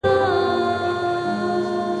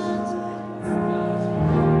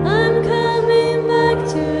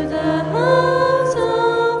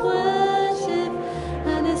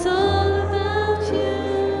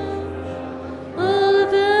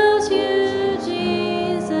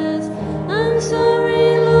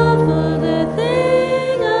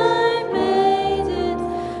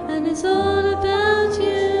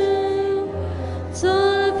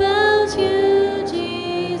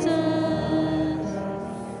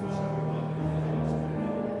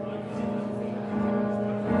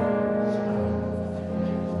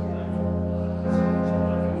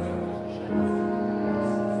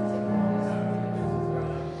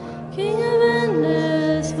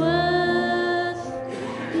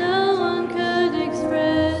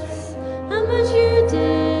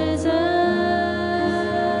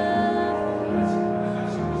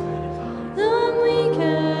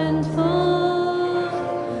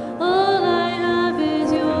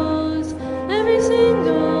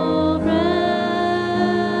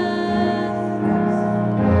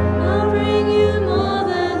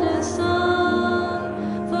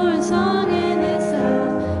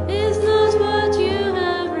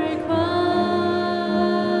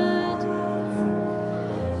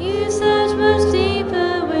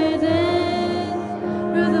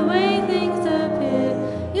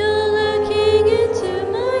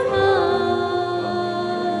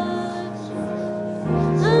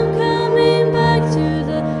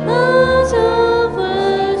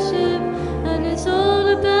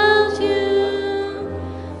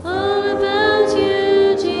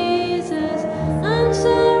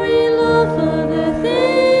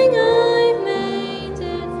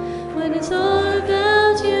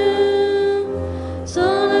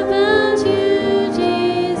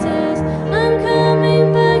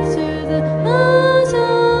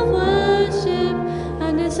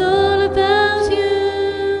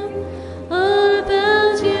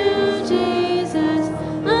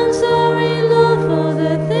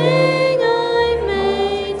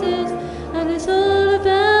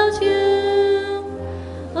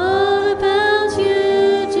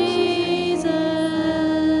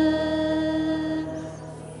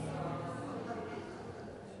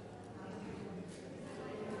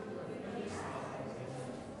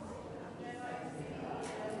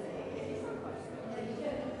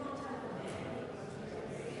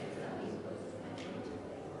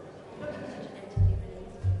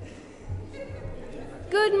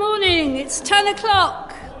Good morning, it's 10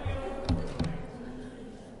 o'clock.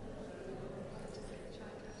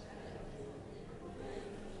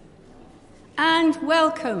 And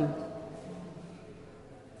welcome.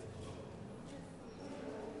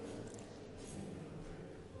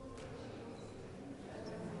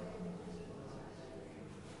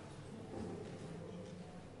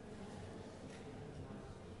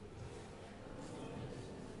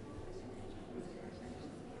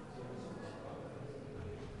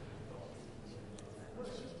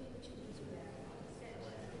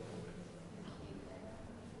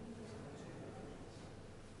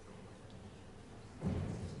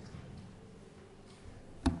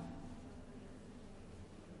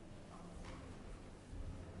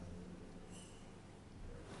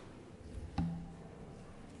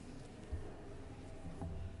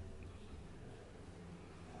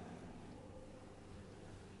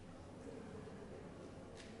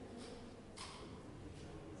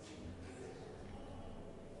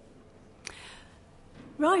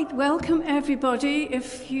 Right, welcome everybody.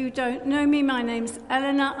 If you don't know me, my name's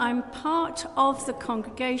Eleanor. I'm part of the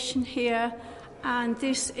congregation here, and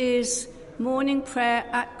this is morning prayer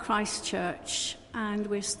at Christ Church. And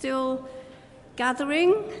we're still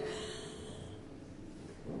gathering.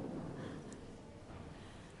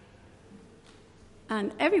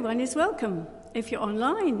 And everyone is welcome. If you're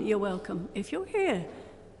online, you're welcome. If you're here,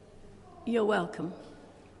 you're welcome.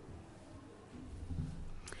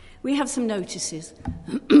 We have some notices.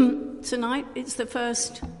 Tonight, it's the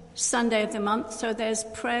first Sunday of the month, so there's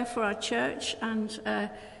prayer for our church, and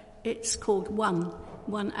it's called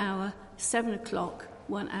 1 hour, 7 o'clock,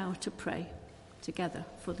 1 hour to pray together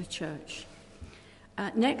for the church.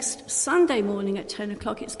 Next Sunday morning at 10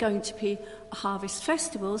 o'clock, it's going to be a harvest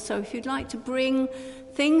festival, so if you'd like to bring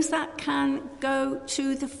things that can go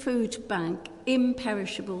to the food bank,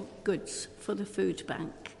 imperishable goods for the food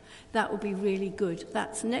bank, that will be really good.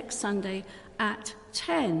 That's next Sunday at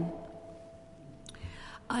 10.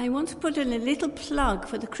 I want to put in a little plug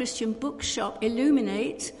for the Christian bookshop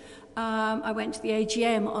Illuminate. I went to the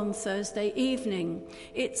AGM on Thursday evening.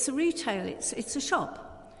 It's a retail, it's a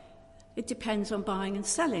shop. It depends on buying and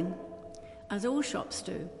selling, as all shops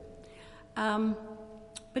do. But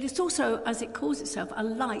it's also, as it calls itself, a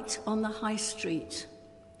light on the high street.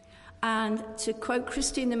 And to quote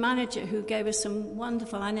Christine, the manager, who gave us some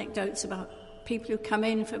wonderful anecdotes about people who come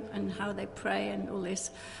in and how they pray and all this,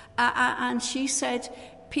 and she said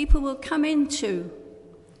people will come into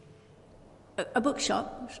a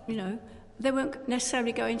bookshop, they won't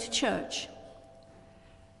necessarily go into church.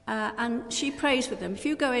 And she prays with them. If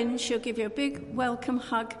you go in, she'll give you a big welcome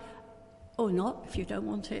hug, or not, if you don't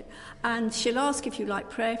want it. And she'll ask if you like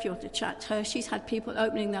prayer, if you want to chat to her. She's had people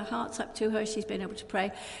opening their hearts up to her. She's been able to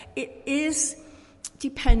pray. It is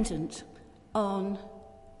dependent on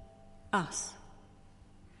us.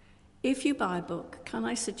 If you buy a book, can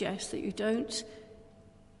I suggest that you don't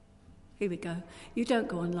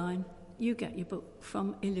go online. You get your book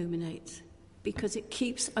from Illuminate, because it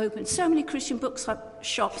keeps open. So many Christian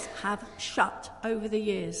bookshops have shut over the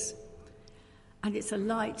years. And it's a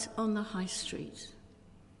light on the high street.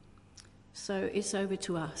 So it's over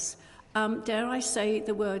to us. Dare I say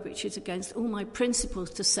the word which is against all my principles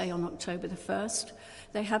to say on October the 1st?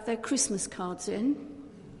 They have their Christmas cards in.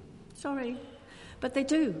 Sorry. But they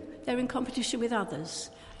do. They're in competition with others.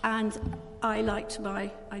 And I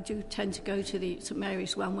do tend to go to the St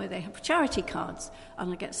Mary's one where they have charity cards.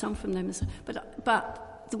 And I get some from them.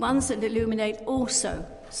 But the ones that Illuminate also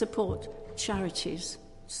support charities.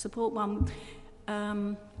 Support one.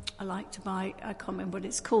 I like to buy, I can't remember what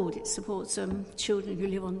it's called. It supports children who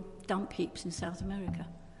live on dump heaps in South America.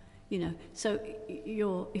 So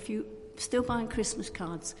if you're still buying Christmas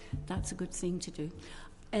cards, that's a good thing to do.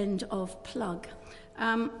 End of plug.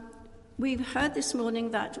 We've heard this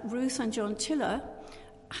morning that Ruth and John Tiller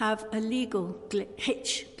have a legal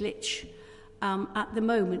glitch at the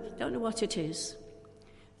moment. Don't know what it is.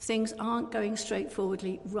 Things aren't going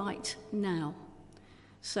straightforwardly right now.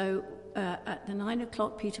 So at the 9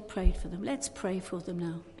 o'clock, Peter prayed for them. Let's pray for them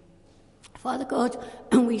now. Father God,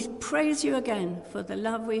 we praise you again for the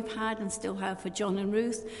love we've had and still have for John and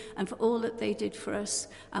Ruth, and for all that they did for us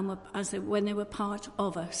and when they were part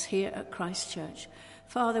of us here at Christ Church.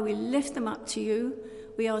 Father, we lift them up to you.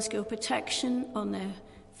 We ask your protection on their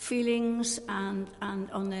feelings and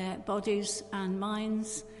on their bodies and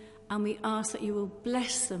minds, and we ask that you will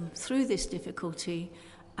bless them through this difficulty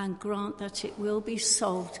and grant that it will be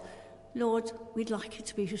solved. Lord, we'd like it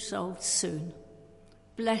to be resolved soon.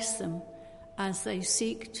 Bless them as they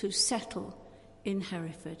seek to settle in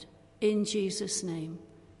Hereford. In Jesus' name,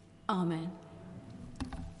 amen.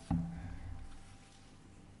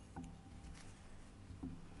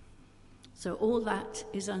 So all that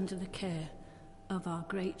is under the care of our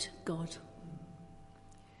great God.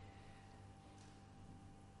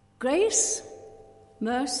 Grace,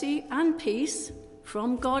 mercy, and peace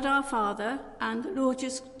from God our Father and the Lord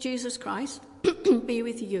Jesus Christ be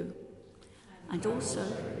with you. And also,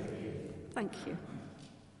 thank you.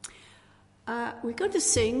 We're going to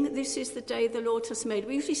sing, "This is the day the Lord has made."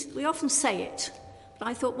 We often say it, but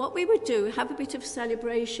I thought what we would do, have a bit of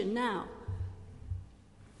celebration now.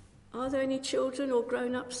 Are there any children or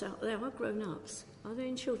grown-ups out there? There are grown-ups. Are there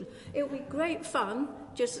any children? It will be great fun.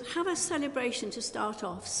 Just have a celebration to start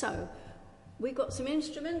off. So, we got some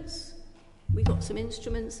instruments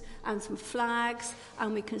and some flags,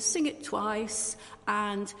 and we can sing it twice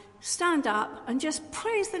and stand up and just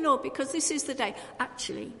praise the Lord, because this is the day.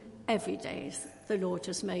 Actually, every day is the Lord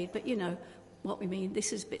has made, but you know what we mean.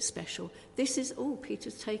 This is a bit special. This is,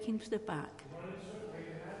 Peter's taking to the back.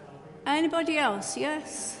 Anybody else?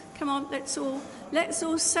 Yes? Come on, let's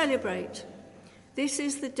all celebrate. This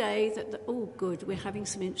is the day that good, we're having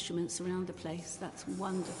some instruments around the place. That's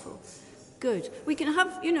wonderful. Good. We can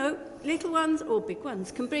have, little ones or big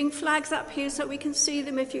ones can bring flags up here so we can see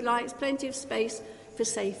them if you like. There's plenty of space for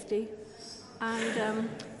safety. And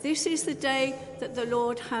this is the day that the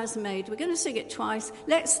Lord has made. We're going to sing it twice.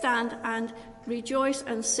 Let's stand and rejoice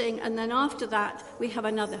and sing. And then after that, we have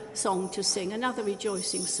another song to sing, another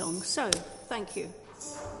rejoicing song. So, thank you.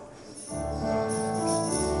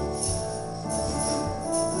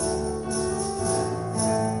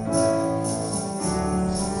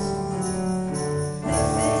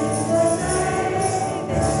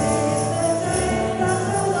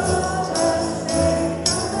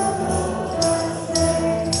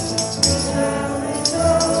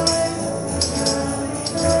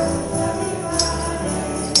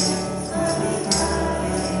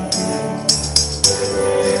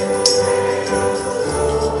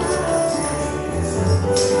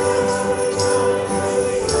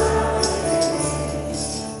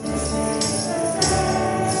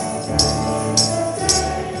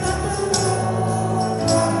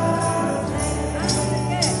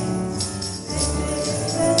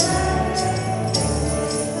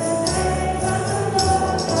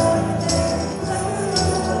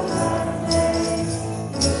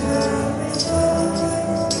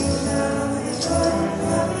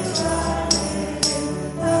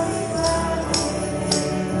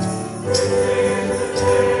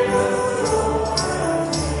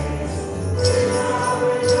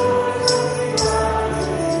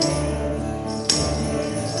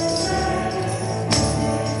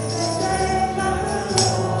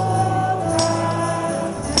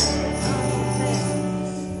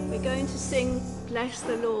 Bless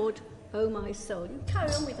the Lord, O my soul. You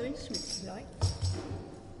carry on with your instruments if you like.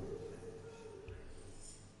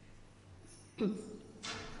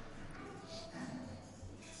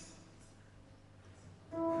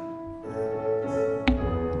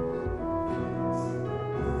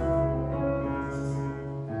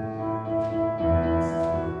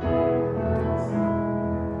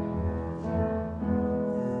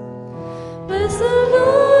 Bless the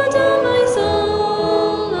Lord, O my soul.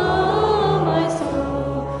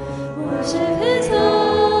 Worship his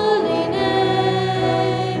holy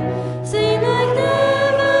name. Sing like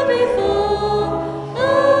never before.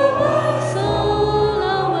 Oh, my soul,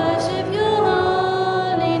 I'll worship your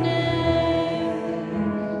holy name.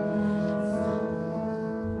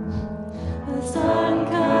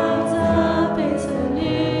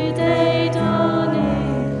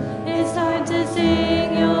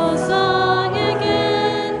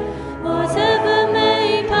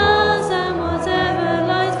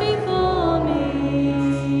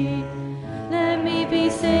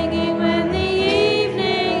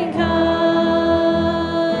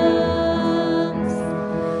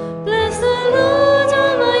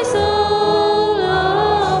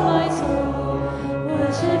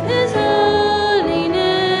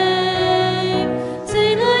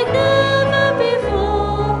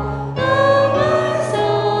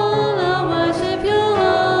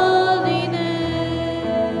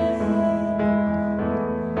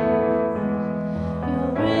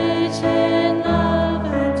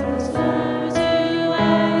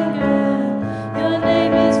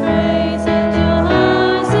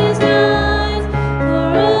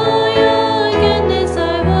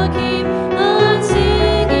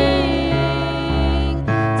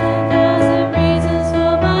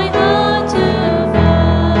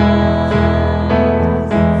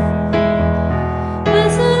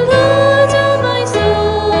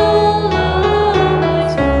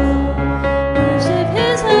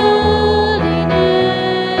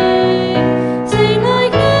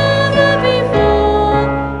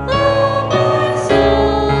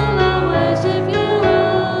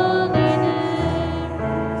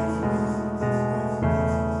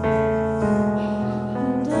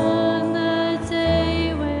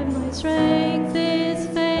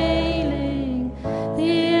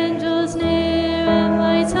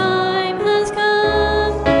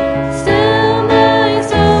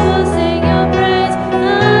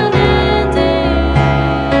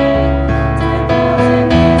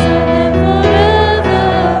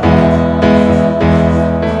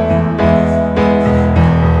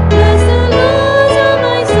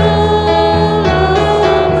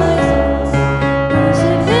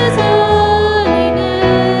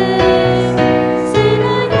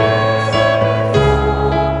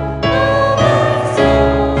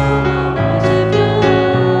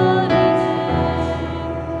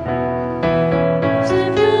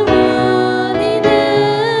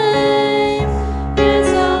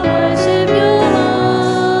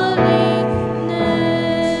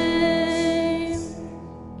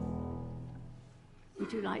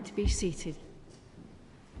 seated.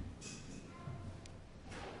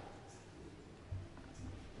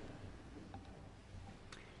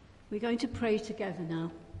 We're going to pray together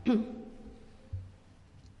now.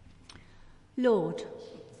 Lord,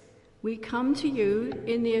 we come to you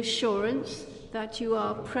in the assurance that you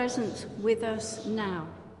are present with us now.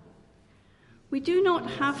 We do not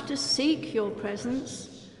have to seek your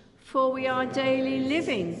presence, for we are daily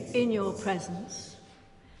living in your presence.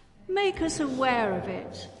 Make us aware of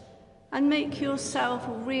it and make yourself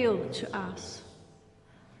real to us.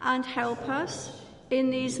 And help us in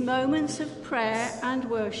these moments of prayer and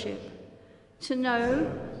worship to know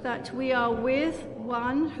that we are with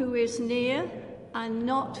one who is near and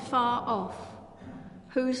not far off,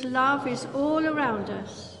 whose love is all around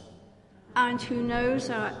us and who knows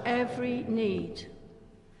our every need.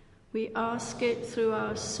 We ask it through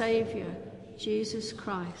our Saviour, Jesus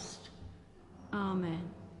Christ. Amen.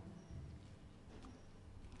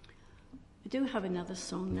 I do have another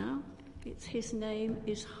song now. It's His name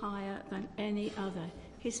is higher than any other.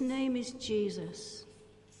 His name is Jesus.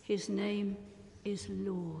 His name is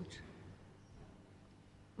Lord.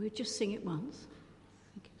 We'll just sing it once.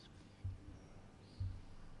 Thank you.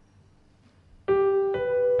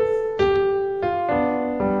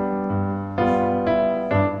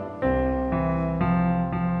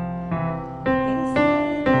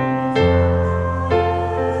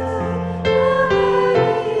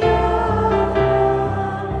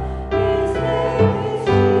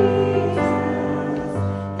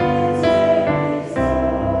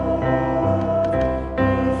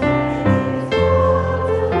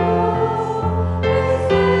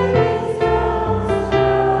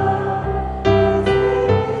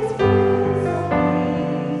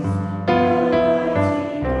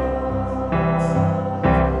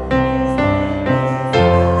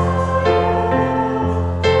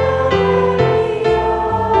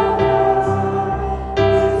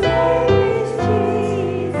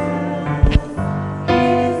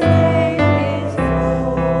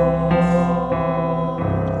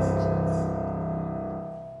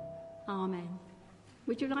 Amen.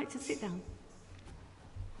 Would you like to sit down?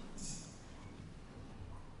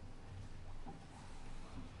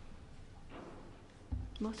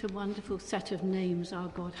 What a wonderful set of names our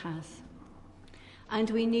God has. And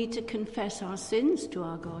we need to confess our sins to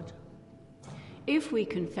our God. If we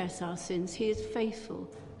confess our sins, he is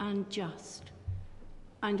faithful and just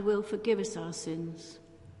and will forgive us our sins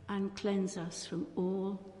and cleanse us from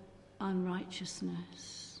all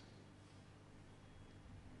unrighteousness.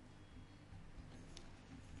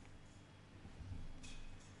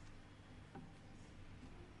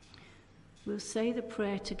 We'll say the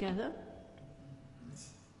prayer together.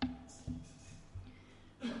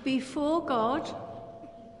 Before God,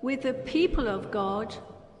 with the people of God,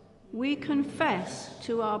 we confess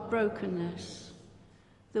to our brokenness,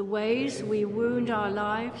 the ways we wound our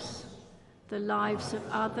lives, the lives of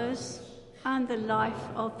others, and the life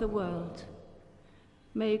of the world.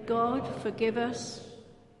 May God forgive us,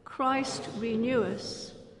 Christ renew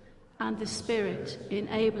us, and the Spirit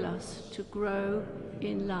enable us to grow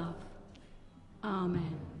in love.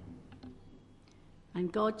 Amen.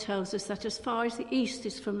 And God tells us that as far as the east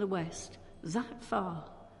is from the west, that far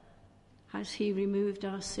has he removed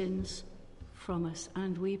our sins from us,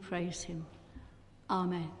 and we praise him.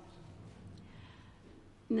 Amen.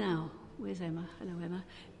 Now, where's Emma? Hello, Emma.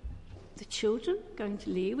 The children are going to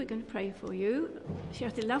leave. We're going to pray for you. She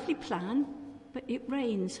had a lovely plan, but it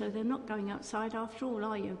rains, so they're not going outside after all,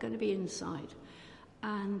 are you? You're going to be inside.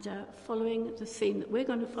 And following the theme that we're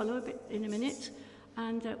going to follow a bit in a minute,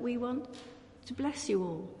 and we want to bless you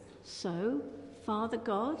all. So, Father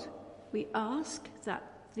God, we ask that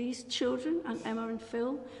these children and Emma and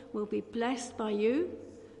Phil will be blessed by you,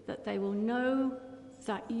 that they will know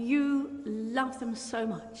that you love them so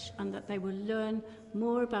much, and that they will learn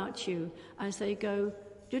more about you as they go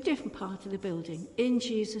to a different part of the building. In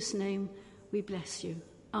Jesus' name, we bless you.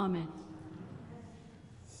 Amen.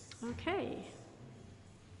 Okay.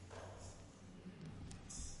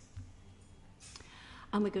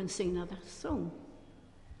 And we're going to sing another song,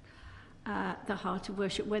 The Heart of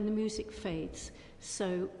Worship, when the music fades.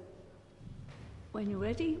 So when you're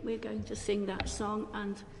ready, we're going to sing that song,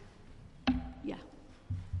 and yeah.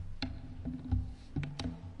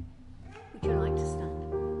 Would you like to stand?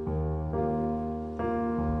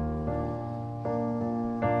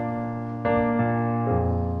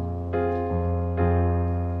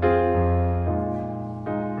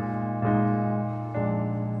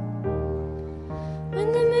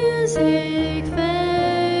 Music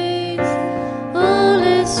fades, all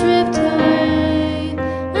is stripped away,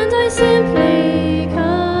 and I simply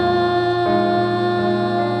come.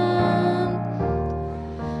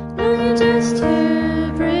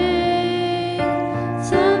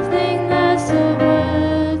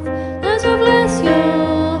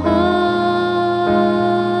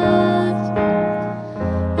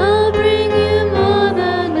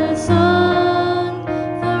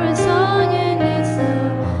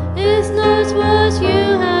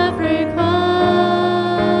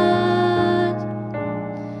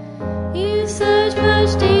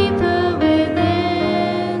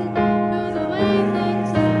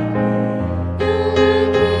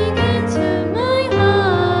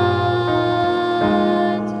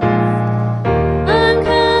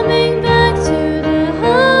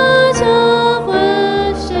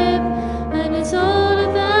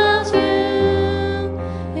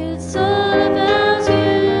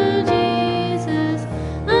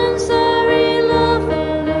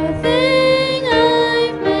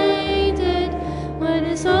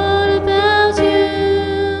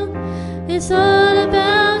 It's all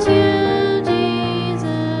about you, Jesus.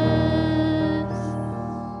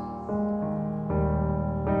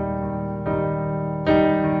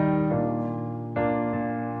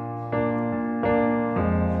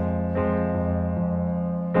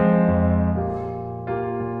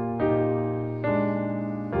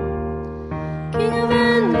 King of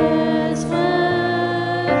endless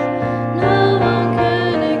worth, no one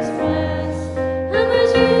could express how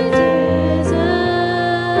much you deserve.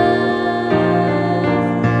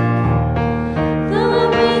 Though I'm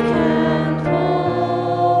weak and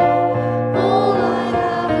poor, all I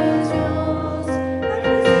have is yours,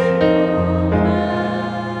 and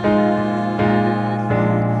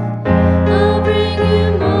I'll bring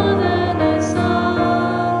you more than a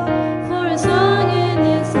song, for a song in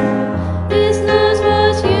itself is not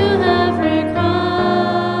what you have required.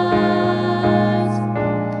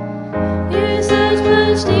 You search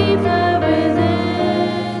much deeper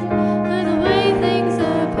within, for the way things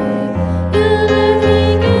appear. You're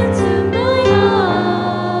looking into my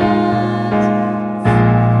heart.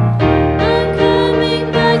 I'm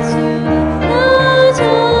coming back to the heart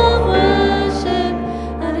of worship,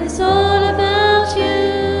 and it's all about you.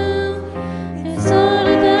 It's all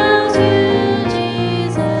about you,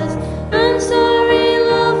 Jesus. I'm sorry,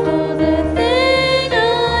 Lord, for the thing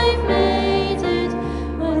I've made it,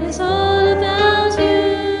 but it's all about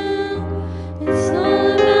you. It's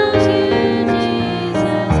all about you,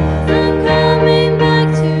 Jesus. I'm coming back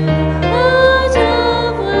to the heart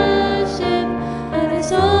of worship, and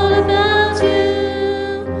it's all about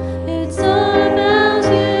you. It's all about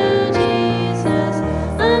you, Jesus.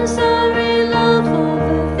 I'm sorry, Lord, for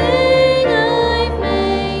the thing I've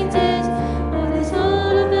made it, but it's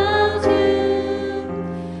all about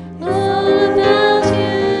you. All about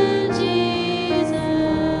you, Jesus.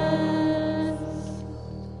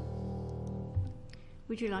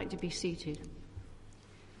 Would you like to be seated?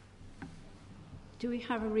 Do we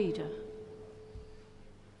have a reader?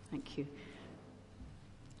 Thank you.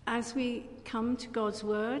 As we come to God's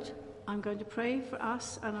word, I'm going to pray for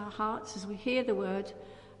us and our hearts as we hear the word,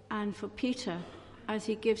 and for Peter as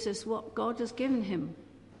he gives us what God has given him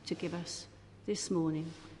to give us this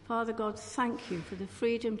morning. Father God, thank you for the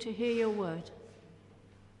freedom to hear your word.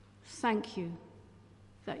 Thank you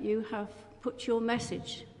that you have put your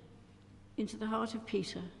message into the heart of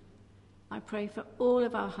Peter. I pray for all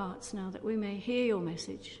of our hearts now that we may hear your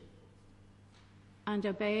message and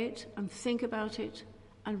obey it and think about it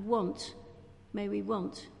and may we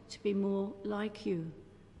want to be more like you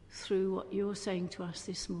through what you're saying to us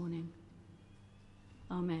this morning.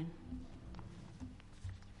 Amen.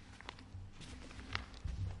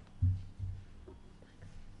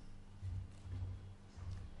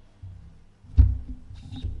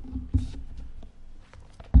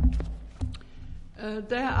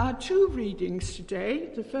 There are two readings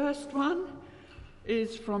today. The first one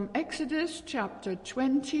is from Exodus chapter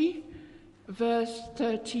 20, verse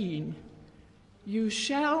 13. You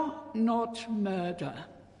shall not murder.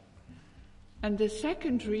 And the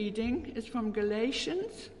second reading is from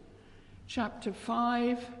Galatians chapter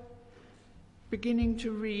 5, beginning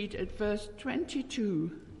to read at verse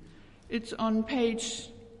 22. It's on page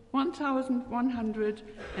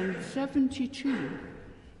 1172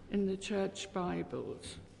 in the church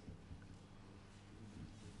Bibles.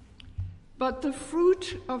 But the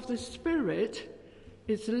fruit of the Spirit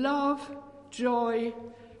is love, joy,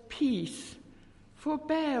 peace,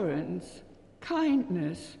 forbearance,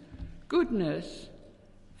 kindness, goodness,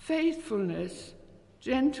 faithfulness,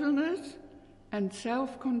 gentleness, and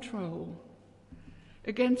self-control.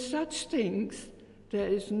 Against such things there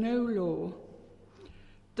is no law.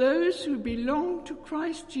 Those who belong to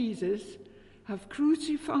Christ Jesus have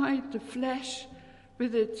crucified the flesh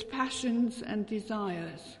with its passions and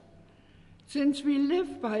desires. Since we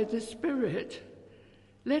live by the Spirit,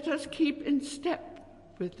 let us keep in step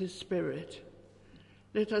with the Spirit.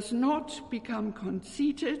 Let us not become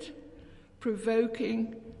conceited,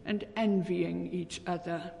 provoking, and envying each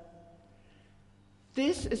other.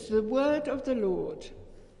 This is the word of the Lord.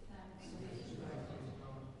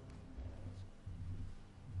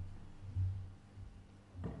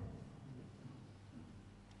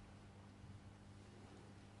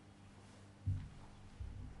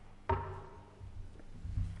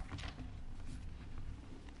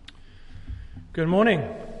 Good morning.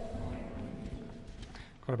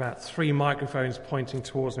 Got about 3 microphones pointing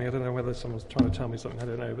towards me. I don't know whether someone's trying to tell me something. I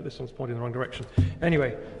don't know, but this one's pointing in the wrong direction.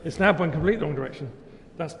 Anyway, it's now pointing completely the wrong direction.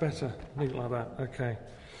 That's better. Leave it like that. Okay.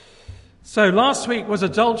 So last week was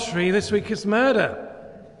adultery. This week is murder.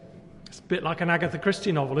 It's a bit like an Agatha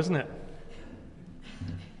Christie novel, isn't it?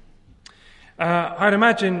 I'd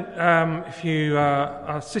imagine if you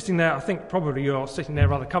are sitting there, I think probably you're sitting there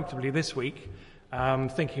rather comfortably this week,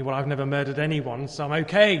 thinking, well, I've never murdered anyone, so I'm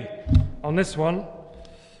okay on this one.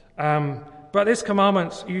 But this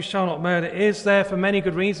commandment, you shall not murder, is there for many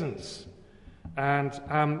good reasons. And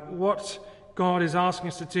what God is asking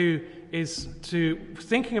us to do is to,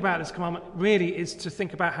 thinking about this commandment, really is to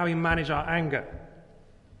think about how we manage our anger.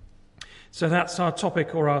 So that's our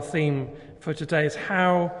topic or our theme for today, is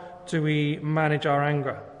how do we manage our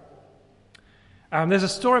anger? There's a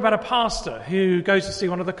story about a pastor who goes to see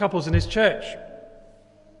one of the couples in his church.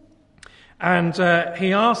 And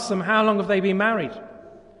he asks them, how long have they been married?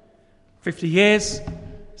 50 years,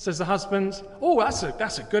 says the husband. Oh,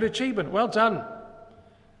 that's a good achievement. Well done.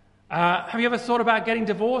 Have you ever thought about getting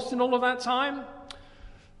divorced in all of that time?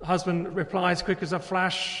 The husband replies quick as a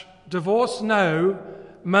flash, divorce? No.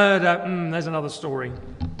 Murder? There's another story.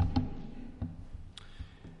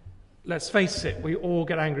 Let's face it, we all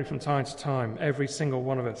get angry from time to time, every single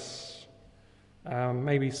one of us.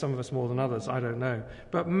 Maybe some of us more than others, I don't know.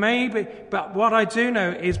 But what I do know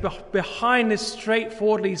is behind this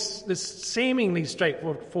seemingly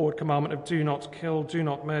straightforward commandment of do not kill, do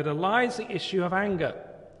not murder, lies the issue of anger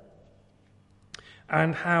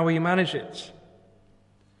and how we manage it.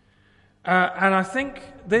 And I think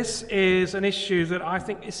this is an issue that I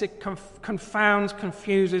think confounds,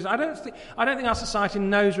 confuses. I don't think our society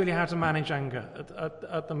knows really how to manage anger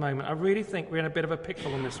at the moment. I really think we're in a bit of a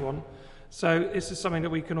pickle on this one. So this is something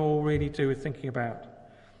that we can all really do with thinking about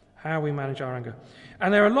how we manage our anger.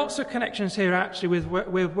 And there are lots of connections here actually with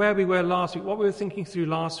where we were last week, what we were thinking through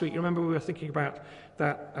last week. You remember we were thinking about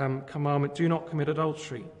that commandment, do not commit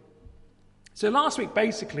adultery. So last week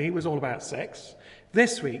basically was all about sex.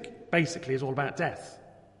 This week basically is all about death.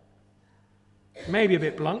 Maybe a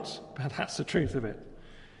bit blunt, but that's the truth of it.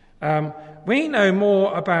 We know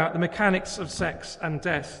more about the mechanics of sex and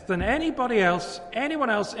death than anyone else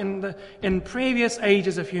in previous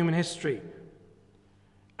ages of human history.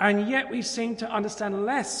 And yet we seem to understand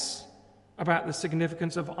less about the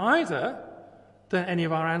significance of either than any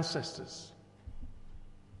of our ancestors.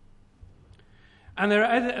 And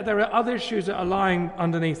there are other issues that are lying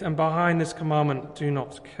underneath and behind this commandment, do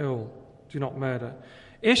not kill, do not murder.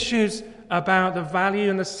 Issues about the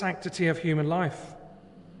value and the sanctity of human life.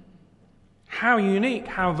 How unique,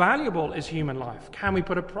 how valuable is human life? Can we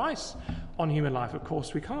put a price on human life? Of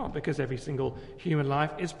course we can't, because every single human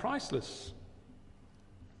life is priceless.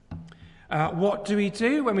 What do we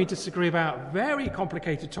do when we disagree about very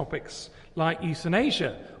complicated topics like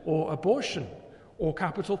euthanasia or abortion or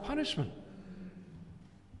capital punishment?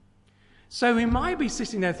 So we might be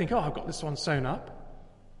sitting there thinking, I've got this one sewn up.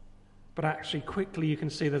 But actually, quickly you can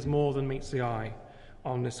see there's more than meets the eye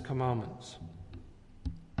on this commandment.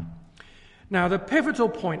 Now, the pivotal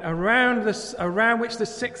point around which the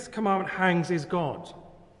sixth commandment hangs is God.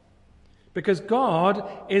 Because God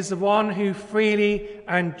is the one who freely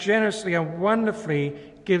and generously and wonderfully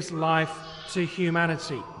gives life to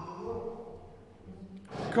humanity.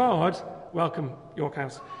 God, welcome, York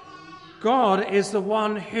House. God is the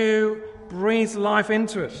one who breathes life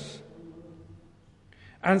into us.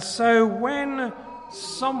 And so when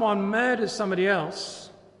someone murders somebody else,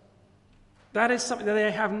 that is something that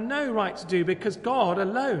they have no right to do, because God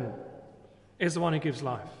alone is the one who gives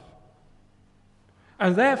life.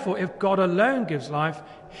 And therefore, if God alone gives life,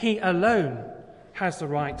 he alone has the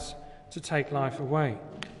right to take life away.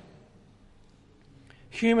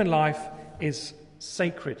 Human life is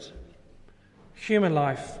sacred. Human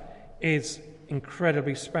life is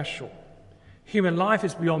incredibly special. Human life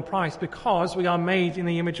is beyond price because we are made in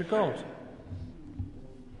the image of God.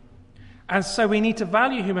 And so we need to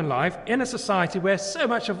value human life in a society where so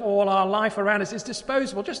much of all our life around us is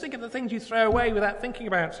disposable. Just think of the things you throw away without thinking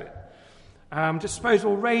about it.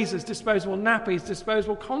 Disposable razors, disposable nappies,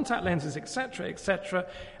 disposable contact lenses, etc., etc.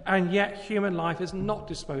 And yet human life is not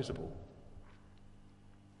disposable.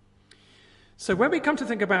 So when we come to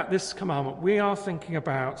think about this commandment, we are thinking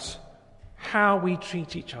about how we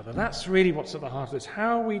treat each other. That's really what's at the heart of this,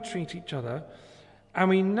 how we treat each other. And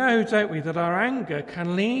we know, don't we, that our anger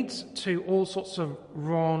can lead to all sorts of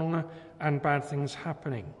wrong and bad things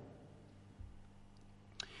happening.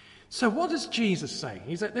 So what does Jesus say?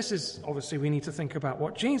 This is, obviously, we need to think about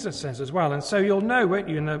what Jesus says as well. And so you'll know, won't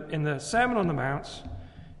you, in the Sermon on the Mount,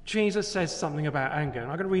 Jesus says something about anger. And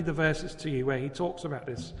I'm going to read the verses to you where he talks about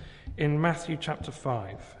this in Matthew chapter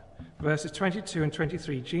 5. Verses 22 and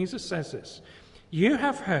 23, Jesus says this: "You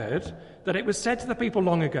have heard that it was said to the people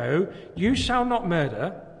long ago, 'You shall not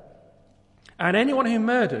murder,' and anyone who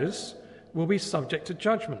murders will be subject to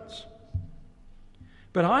judgment.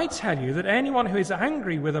 But I tell you that anyone who is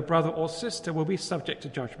angry with a brother or sister will be subject to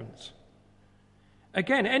judgment.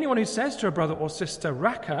 Again, anyone who says to a brother or sister,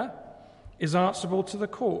 Raca, is answerable to the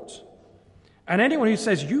court. And anyone who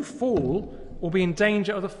says, you fool, will be in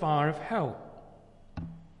danger of the fire of hell.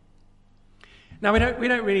 Now, we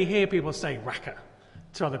don't really hear people say Raca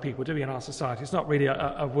to other people, do we, in our society? It's not really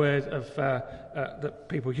a word that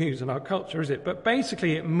people use in our culture, is it? But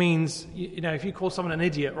basically it means, if you call someone an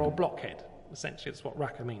idiot or a blockhead, essentially that's what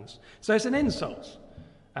Raca means. So it's an insult.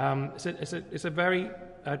 It's a very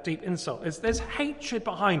deep insult. There's hatred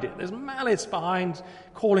behind it. There's malice behind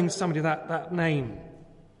calling somebody that name.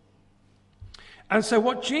 And so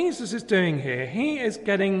what Jesus is doing here, he is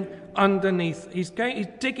getting underneath, he's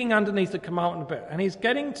digging underneath the commandment a bit, and he's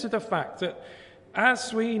getting to the fact that,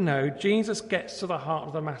 as we know, Jesus gets to the heart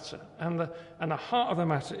of the matter, and the heart of the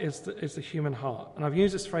matter is the human heart. And I've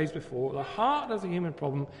used this phrase before: the heart of the human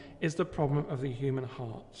problem is the problem of the human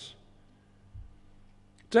heart.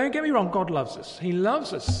 Don't get me wrong, God loves us. He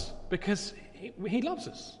loves us because he loves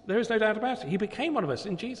us. There is no doubt about it. He became one of us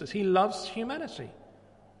in Jesus. He loves humanity.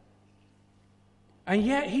 And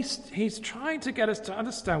yet he's trying to get us to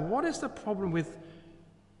understand what is the problem with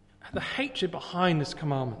the hatred behind this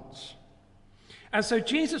commandment. And so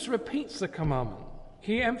Jesus repeats the commandment.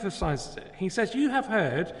 He emphasizes it. He says, you have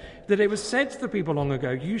heard that it was said to the people long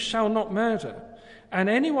ago, you shall not murder, and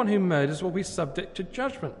anyone who murders will be subject to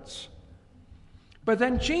judgment. But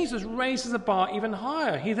then Jesus raises the bar even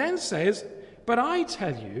higher. He then says, but I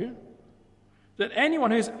tell you that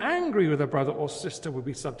anyone who is angry with a brother or sister will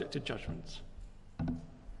be subject to judgment.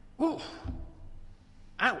 Oh,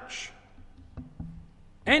 ouch.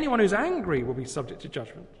 Anyone who's angry will be subject to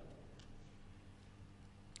judgment.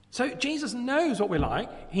 So Jesus knows what we're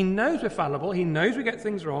like. He knows we're fallible. He knows we get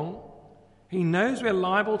things wrong. He knows we're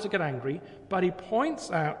liable to get angry. But he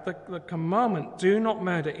points out that the commandment, do not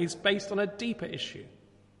murder, is based on a deeper issue,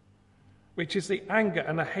 which is the anger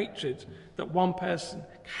and the hatred that one person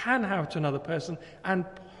can have to another person and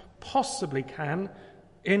possibly can,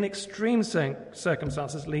 in extreme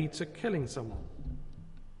circumstances, lead to killing someone.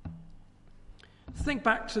 Think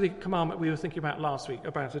back to the commandment we were thinking about last week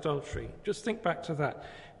about adultery. Just think back to that.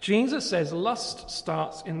 Jesus says lust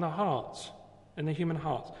starts in the heart, in the human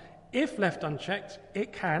heart. If left unchecked,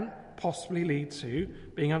 it can possibly lead to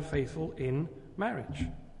being unfaithful in marriage.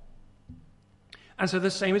 And so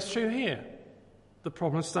the same is true here. The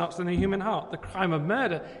problem starts in the human heart. The crime of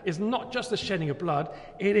murder is not just the shedding of blood,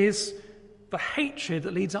 it is the hatred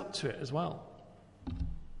that leads up to it as well.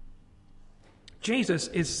 Jesus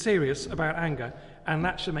is serious about anger, and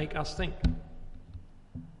that should make us think.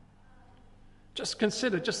 Just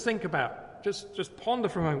consider, just think about, just ponder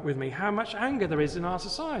for a moment with me how much anger there is in our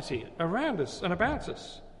society, around us and about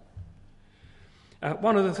us.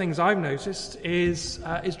 One of the things I've noticed is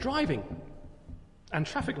driving and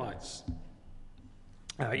traffic lights.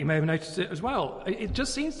 You may have noticed it as well. It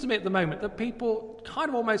just seems to me at the moment that people kind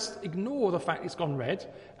of almost ignore the fact it's gone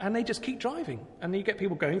red, and they just keep driving, and you get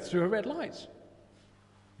people going through a red light.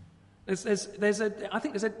 I think there's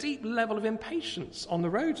a deep level of impatience on the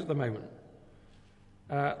roads at the moment.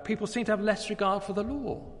 People seem to have less regard for the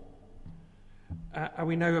law. And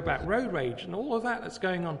we know about road rage and all of that that's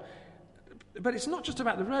going on. But it's not just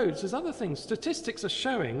about the roads, there's other things. Statistics are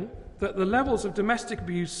showing that the levels of domestic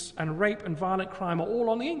abuse and rape and violent crime are all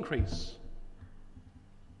on the increase.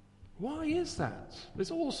 Why is that?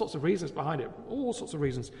 There's all sorts of reasons behind it, all sorts of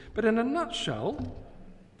reasons. But in a nutshell,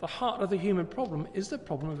 the heart of the human problem is the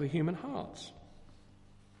problem of the human heart.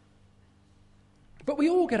 But we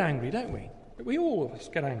all get angry, don't we? We all of us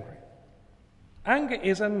get angry. Anger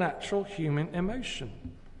is a natural human emotion.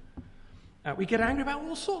 We get angry about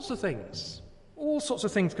all sorts of things. All sorts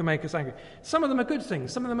of things can make us angry. Some of them are good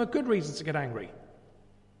things. Some of them are good reasons to get angry.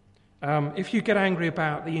 If you get angry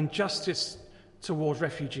about the injustice towards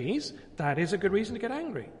refugees, that is a good reason to get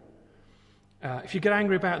angry. If you get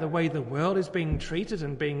angry about the way the world is being treated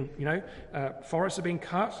and being, forests are being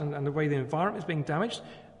cut and the way the environment is being damaged,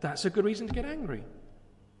 that's a good reason to get angry.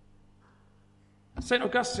 St.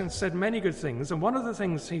 Augustine said many good things, and one of the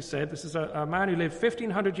things he said, this is a man who lived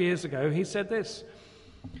 1,500 years ago, he said this,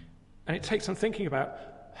 and it takes some thinking about.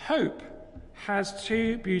 Hope has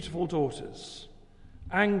two beautiful daughters,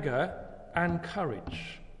 anger and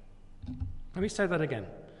courage. Let me say that again.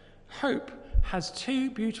 Hope has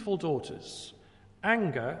two beautiful daughters,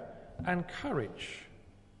 anger and courage.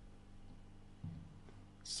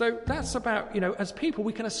 So that's about, as people,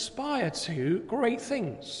 we can aspire to great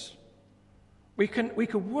things. We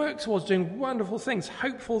can work towards doing wonderful things,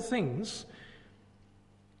 hopeful things,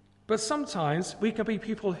 but sometimes we can be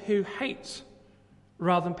people who hate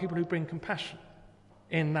rather than people who bring compassion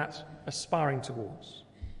in that aspiring towards.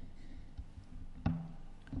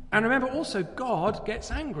 And remember also, God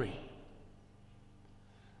gets angry.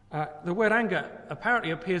 The word anger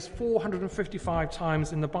apparently appears 455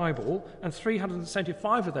 times in the Bible, and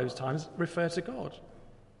 375 of those times refer to God.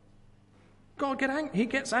 He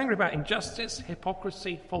gets angry about injustice,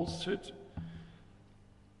 hypocrisy, falsehood.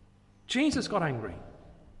 Jesus got angry.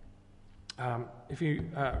 If you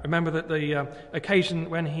remember that the occasion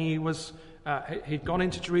when he'd gone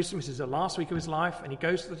into Jerusalem, this is the last week of his life, and he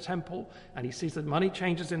goes to the temple, and he sees that money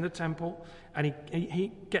changes in the temple, and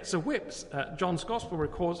he gets a whip. John's Gospel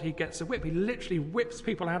records he gets a whip. He literally whips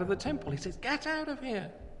people out of the temple. He says, "Get out of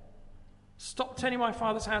here. Stop turning my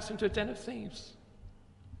Father's house into a den of thieves."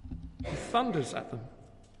 He thunders at them.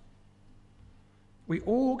 We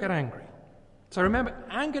all get angry. So remember,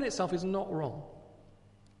 anger in itself is not wrong.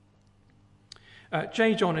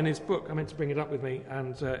 J. John, in his book, I meant to bring it up with me,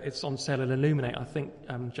 and it's on sale at Illuminate, I think.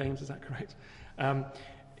 James, is that correct?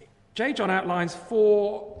 J. John outlines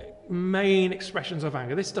 4 main expressions of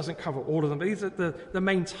anger. This doesn't cover all of them, but these are the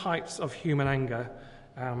main types of human anger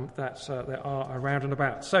that there are around and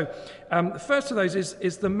about. So the first of those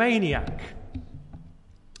is the maniac.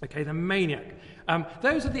 Okay, the maniac.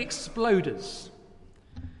 Those are the exploders.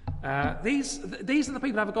 These are the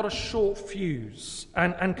people that have got a short fuse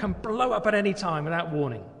and can blow up at any time without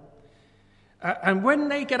warning. And when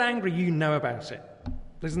they get angry, you know about it.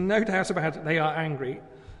 There's no doubt about it, they are angry.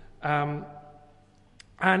 And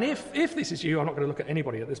if this is you, I'm not going to look at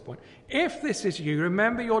anybody at this point. If this is you,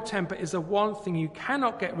 remember your temper is the one thing you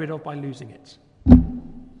cannot get rid of by losing it.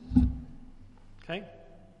 Okay?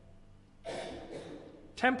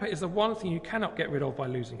 Temper is the one thing you cannot get rid of by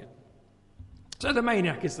losing it. So the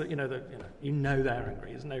maniac is that you know they're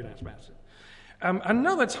angry. There's no doubt about it.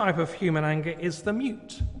 Another type of human anger is the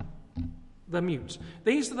mute. The mute.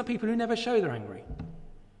 These are the people who never show they're angry.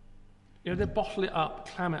 They bottle it up,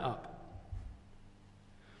 clam it up.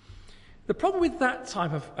 The problem with that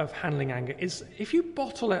type of handling anger is if you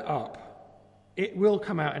bottle it up, it will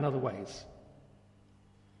come out in other ways.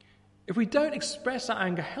 If we don't express our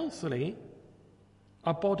anger healthily,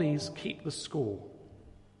 our bodies keep the score.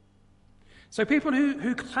 So people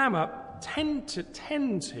who clam up tend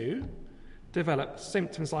to develop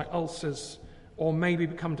symptoms like ulcers or maybe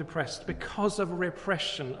become depressed because of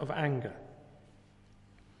repression of anger.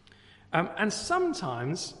 And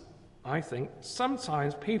sometimes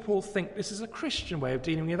people think this is a Christian way of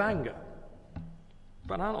dealing with anger.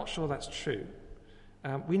 But I'm not sure that's true.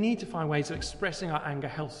 We need to find ways of expressing our anger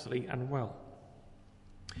healthily and well.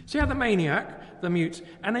 So you have the maniac, the mute,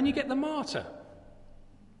 and then you get the martyr.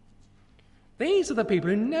 These are the people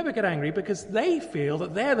who never get angry because they feel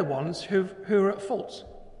that they're the ones who are at fault.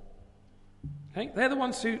 Okay? They're the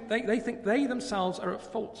ones who they think they themselves are at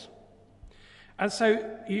fault. And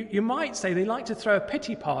so you might say they like to throw a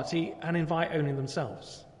pity party and invite only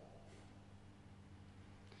themselves.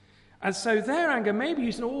 And so their anger may be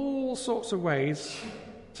used in all sorts of ways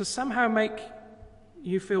to somehow make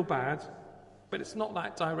you feel bad, but it's not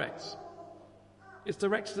that direct. It's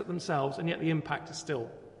directed at themselves, and yet the impact is still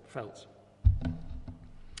felt.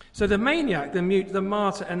 So the maniac, the mute, the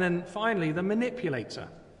martyr, and then finally the manipulator.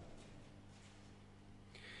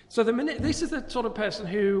 So this is the sort of person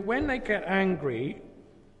who, when they get angry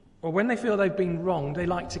or when they feel they've been wronged, they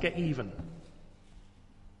like to get even.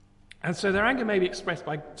 And so their anger may be expressed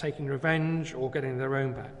by taking revenge or getting their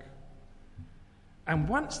own back. And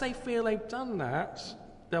once they feel they've done that,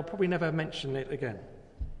 they'll probably never mention it again.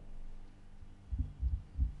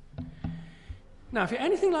 Now, if you're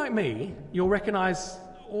anything like me, you'll recognize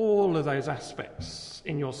all of those aspects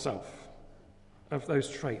in yourself, of those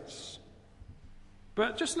traits.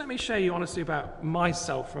 But just let me share you honestly about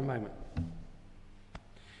myself for a moment.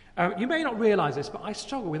 You may not realize this, but I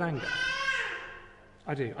struggle with anger.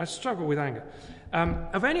 I do. I struggle with anger.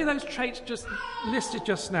 Of any of those traits just listed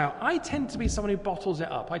just now, I tend to be someone who bottles it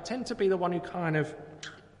up. I tend to be the one who kind of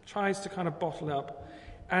tries to kind of bottle it up,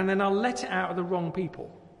 and then I'll let it out of the wrong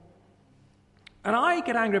people. And I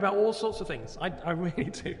get angry about all sorts of things. I really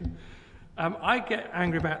do. I get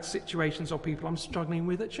angry about situations or people I'm struggling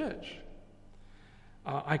with at church.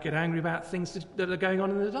 I get angry about things that are going on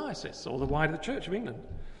in the diocese or the wider Church of England.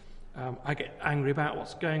 I get angry about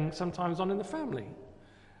what's going sometimes on in the family.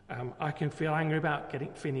 I can feel angry about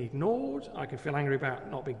feeling ignored. I can feel angry about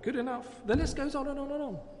not being good enough. The list goes on and on and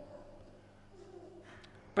on.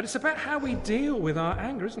 But it's about how we deal with our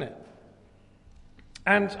anger, isn't it?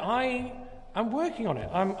 And I'm working on it.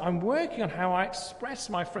 I'm working on how I express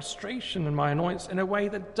my frustration and my annoyance in a way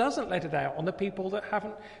that doesn't let it out on the people that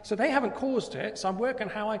haven't. So they haven't caused it, so I'm working on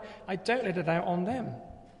how I don't let it out on them.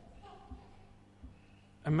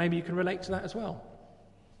 And maybe you can relate to that as well.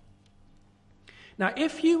 Now,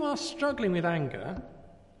 if you are struggling with anger,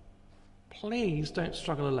 please don't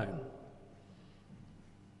struggle alone.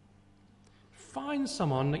 Find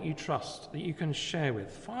someone that you trust, that you can share with.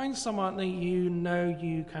 Find someone that you know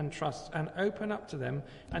you can trust and open up to them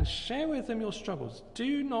and share with them your struggles.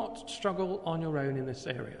 Do not struggle on your own in this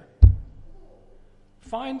area.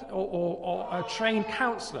 Find or a trained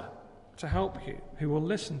counsellor to help you who will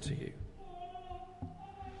listen to you.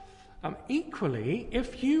 Equally,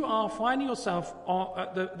 if you are finding yourself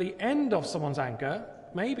at the end of someone's anger,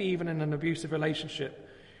 maybe even in an abusive relationship,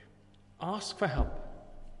 ask for help.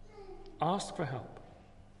 Ask for help.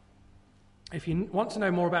 If you want to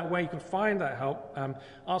know more about where you can find that help,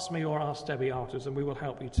 ask me or ask Debbie afterwards, and we will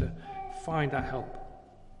help you to find that help.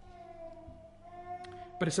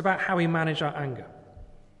 But it's about how we manage our anger.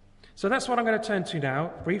 So that's what I'm going to turn to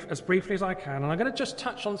now, as briefly as I can, and I'm going to just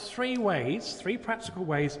touch on three practical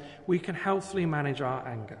ways we can healthily manage our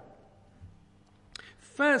anger.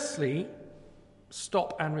 Firstly,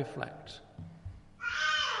 stop and reflect.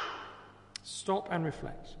 Stop and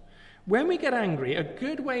reflect. When we get angry, a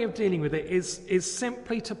good way of dealing with it is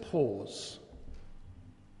simply to pause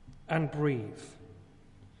and breathe.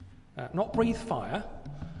 Not breathe fire,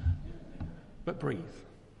 but breathe.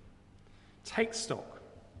 Take stock.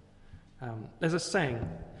 There's a saying,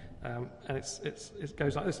 and it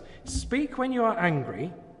goes like this: speak when you are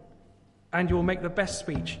angry, and you will make the best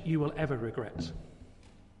speech you will ever regret.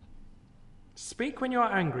 Speak when you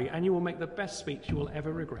are angry, and you will make the best speech you will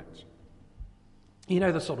ever regret. You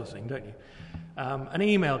know the sort of thing, don't you? An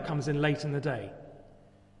email comes in late in the day,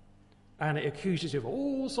 and it accuses you of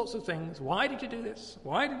all sorts of things. Why did you do this?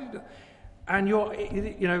 Why did you do that? And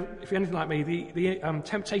if you're anything like me, the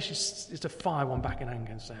temptation is to fire one back in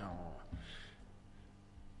anger and say, oh.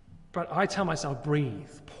 But I tell myself, breathe,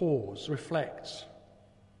 pause, reflect.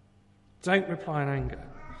 Don't reply in anger.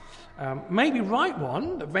 Maybe write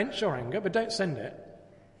one that vents your anger, but don't send it.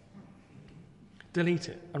 Delete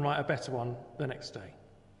it and write a better one the next day.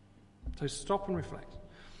 So stop and reflect.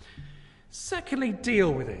 Secondly,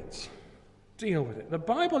 deal with it. Deal with it. The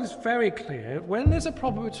Bible is very clear. When there's a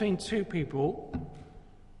problem between two people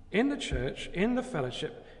in the church, in the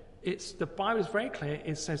fellowship, the Bible is very clear.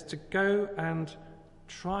 It says to go and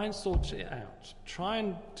try and sort it out. Try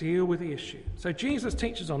and deal with the issue. So Jesus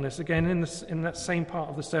teaches on this again in that same part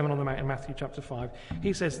of the Sermon on the Mount in Matthew chapter 5.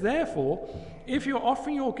 He says, therefore, if you're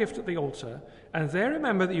offering your gift at the altar, and there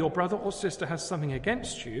remember that your brother or sister has something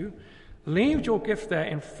against you, leave your gift there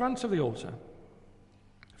in front of the altar.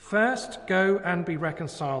 First, go and be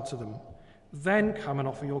reconciled to them. Then come and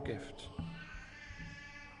offer your gift.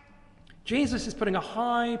 Jesus is putting a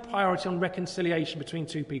high priority on reconciliation between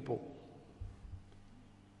two people.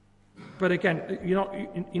 But again,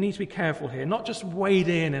 you need to be careful here. Not just wade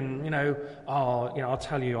in and, I'll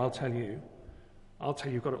tell you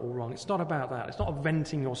you've got it all wrong. It's not about that. It's not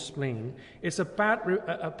venting your spleen. It's about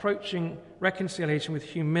approaching reconciliation with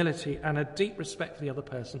humility and a deep respect for the other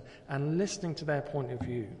person and listening to their point of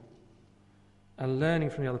view and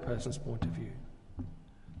learning from the other person's point of view.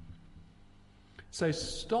 So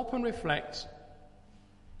stop and reflect,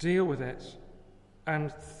 deal with it,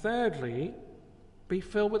 and thirdly, be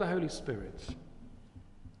filled with the Holy Spirit.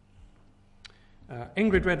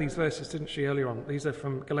 Ingrid read these verses, didn't she, earlier on? These are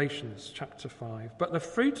from Galatians chapter 5. But the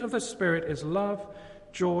fruit of the Spirit is love,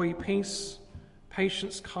 joy, peace,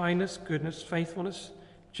 patience, kindness, goodness, faithfulness,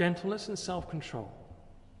 gentleness, and self-control.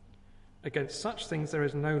 Against such things there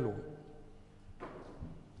is no law.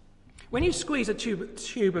 When you squeeze a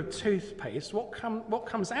tube of toothpaste, what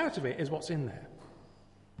comes out of it is what's in there.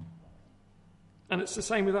 And it's the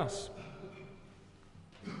same with us.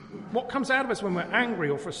 What comes out of us when we're angry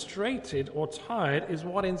or frustrated or tired is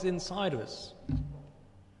what is inside of us.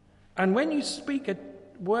 And when you speak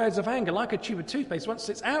words of anger, like a tube of toothpaste, once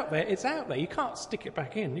it's out there, it's out there. You can't stick it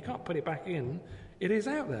back in. You can't put it back in. It is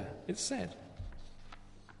out there. It's said.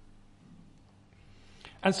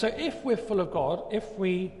 And so if we're full of God, if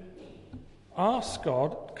we ask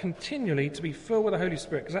God continually to be filled with the Holy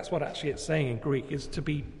Spirit, because that's what actually it's saying in Greek, is to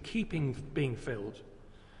be being filled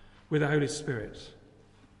with the Holy Spirit,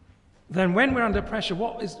 then when we're under pressure,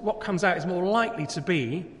 what comes out is more likely to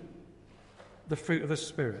be the fruit of the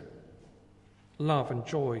Spirit. Love and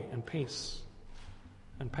joy and peace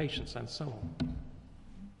and patience and so on.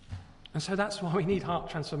 And so that's why we need heart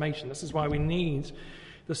transformation. This is why we need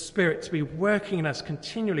the Spirit to be working in us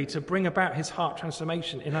continually to bring about his heart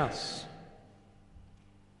transformation in us.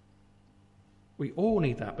 We all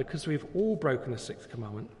need that because we've all broken the sixth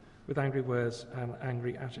commandment with angry words and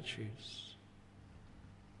angry attitudes.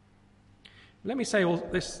 Let me say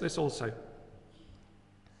this also.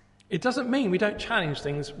 It doesn't mean we don't challenge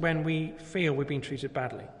things when we feel we've been treated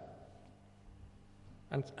badly.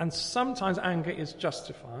 And sometimes anger is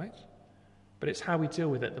justified, but it's how we deal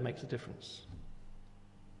with it that makes a difference.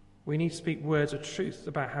 We need to speak words of truth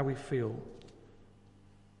about how we feel,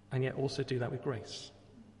 and yet also do that with grace.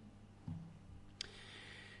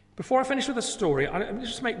 Before I finish with the story, let me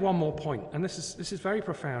just make one more point, and this is very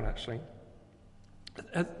profound, actually.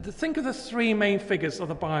 Think of the three main figures of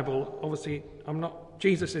the Bible. Obviously,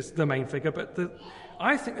 Jesus is the main figure, but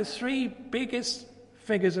I think the three biggest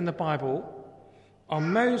figures in the Bible are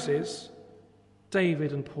Moses,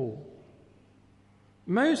 David, and Paul.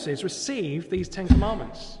 Moses received these 10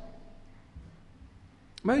 commandments.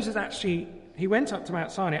 Moses actually, he went up to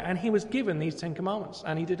Mount Sinai and he was given these 10 commandments,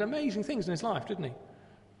 and he did amazing things in his life, didn't he?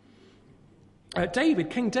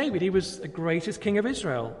 King David, he was the greatest king of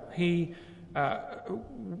Israel. He,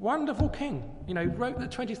 wonderful king, wrote the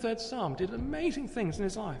 23rd Psalm, did amazing things in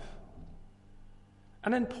his life.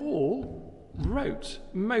 And then Paul wrote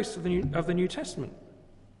most of the New Testament.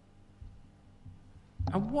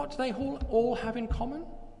 And what do they all have in common?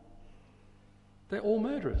 They're all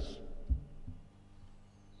murderers.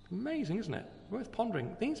 Amazing, isn't it? Worth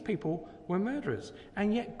pondering. These people were murderers,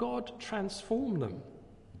 and yet God transformed them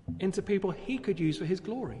into people he could use for his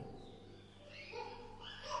glory.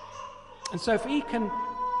 And so if he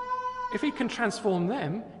can transform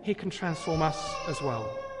them, he can transform us as well.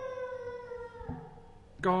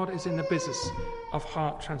 God is in the business of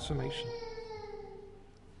heart transformation.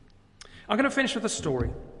 I'm going to finish with a story.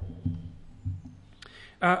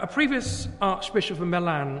 A previous Archbishop of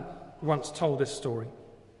Milan once told this story.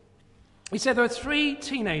 He said there were 3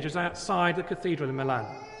 teenagers outside the cathedral in Milan.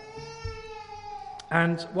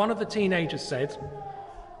 And one of the teenagers said,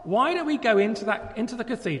 "Why don't we go into the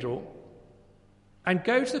cathedral and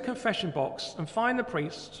go to the confession box and find the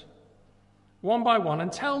priest one by one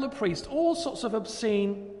and tell the priest all sorts of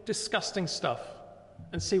obscene, disgusting stuff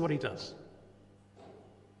and see what he does?"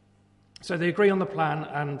 So they agree on the plan,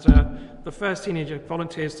 and the first teenager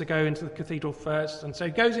volunteers to go into the cathedral first. And so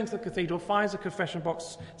he goes into the cathedral, finds a confession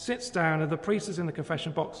box, sits down, and the priest is in the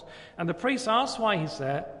confession box. And the priest asks why he's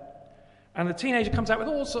there, and the teenager comes out with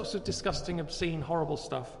all sorts of disgusting, obscene, horrible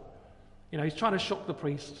stuff. He's trying to shock the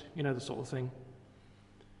priest, the sort of thing.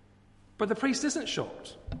 But the priest isn't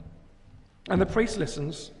shocked. And the priest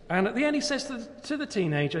listens, and at the end he says to the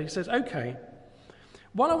teenager, he says, "Okay,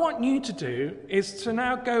 what I want you to do is to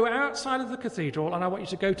now go outside of the cathedral, and I want you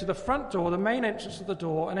to go to the front door, the main entrance of the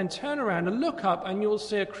door, and then turn around and look up, and you'll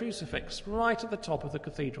see a crucifix right at the top of the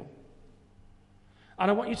cathedral. And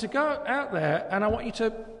I want you to go out there, and I want you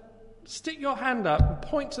to stick your hand up and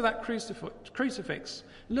point to that crucifix.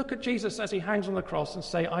 Look at Jesus as he hangs on the cross and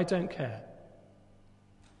say, 'I don't care.'"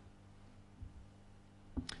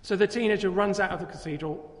 So the teenager runs out of the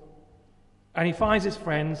cathedral, and he finds his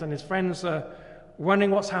friends, and his friends are wondering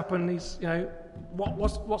what's happened. He's,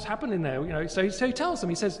 what's happened in there? So he tells them.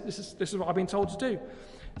 He says, "This is what I've been told to do."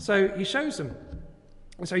 So he shows them.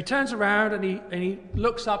 And so he turns around and he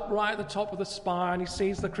looks up right at the top of the spire, and he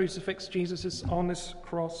sees the crucifix. Jesus is on this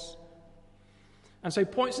cross. And so he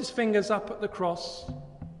points his fingers up at the cross,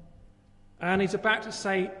 and he's about to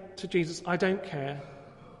say to Jesus, "I don't care,"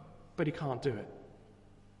 but he can't do it.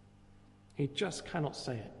 He just cannot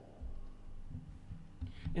say it.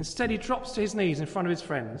 Instead, he drops to his knees in front of his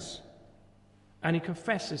friends, and he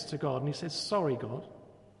confesses to God, and he says, "Sorry, God."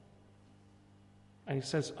 And he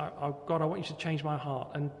says, "God, I want you to change my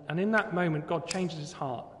heart." And in that moment, God changes his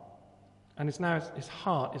heart, and his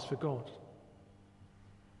heart is for God.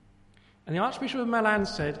 And the Archbishop of Milan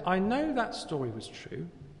said, "I know that story was true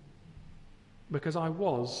because I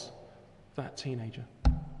was that teenager."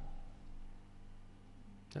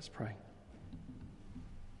 Let's pray.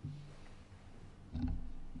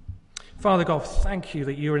 Father God, thank you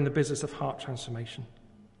that you're in the business of heart transformation.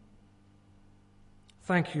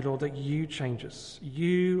 Thank you, Lord, that you change us.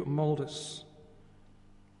 You mold us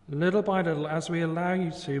little by little as we allow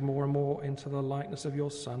you to more and more into the likeness of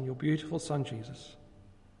your Son, your beautiful Son, Jesus.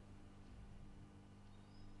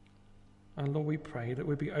 And Lord, we pray that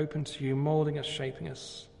we'd be open to you, molding us, shaping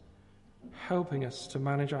us, helping us to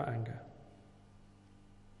manage our anger.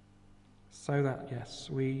 So that, yes,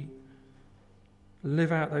 we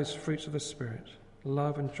live out those fruits of the Spirit,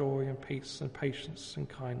 love and joy and peace and patience and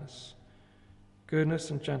kindness,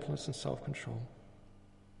 goodness and gentleness and self-control.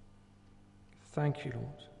 Thank you,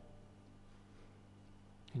 Lord.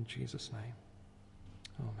 In Jesus' name,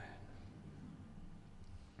 amen.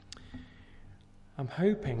 I'm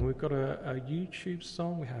hoping we've got a YouTube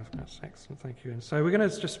song. We have. That's excellent. Thank you. And so we're going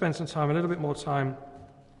to just spend some time, a little bit more time,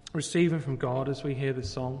 receiving from God as we hear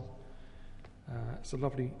this song. It's a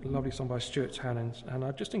lovely, lovely song by Stuart Townend, and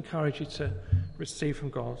I just encourage you to receive from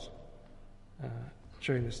God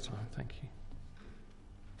during this time. Thank you.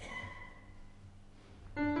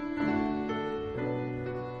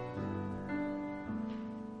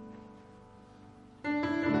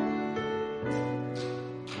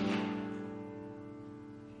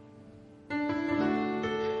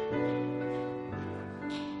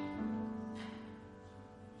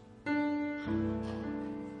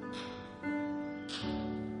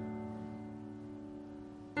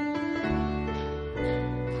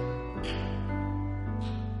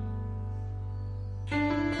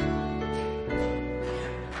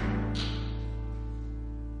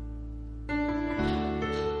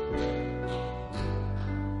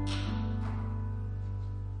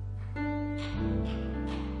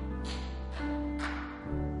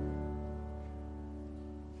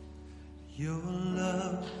 Your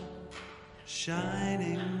love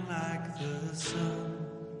shining like the sun,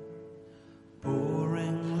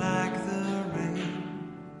 pouring like the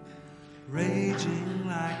rain, raging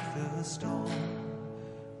like the storm,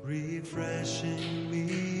 refreshing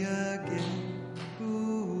me again.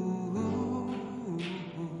 Ooh,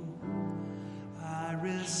 I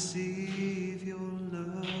receive your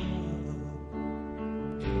love.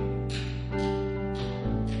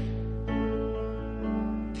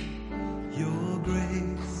 Your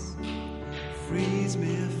grace frees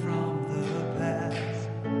me from the past.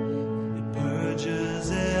 It purges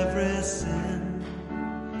every sin.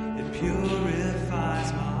 It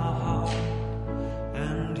purifies my heart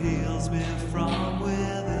and heals me from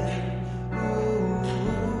within. Ooh,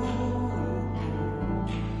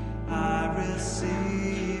 I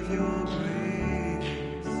receive your grace.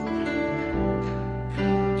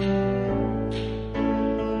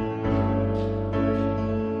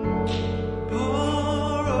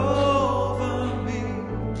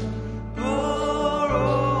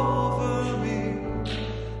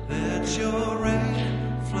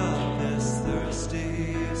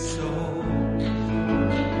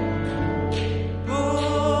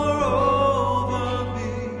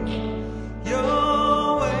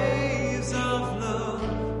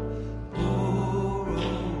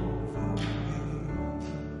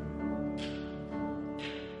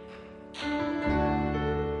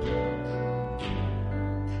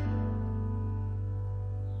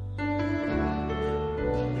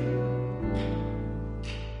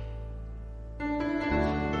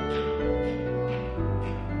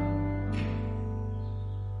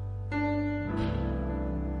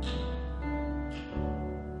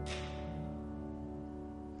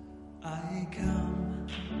 I come,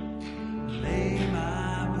 lay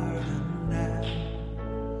my burden down,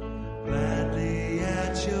 gladly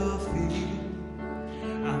at your feet.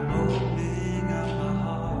 I'm opening up my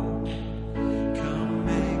heart. Come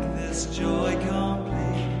make this joy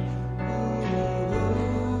complete. Ooh,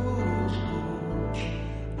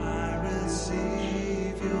 I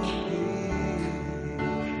receive your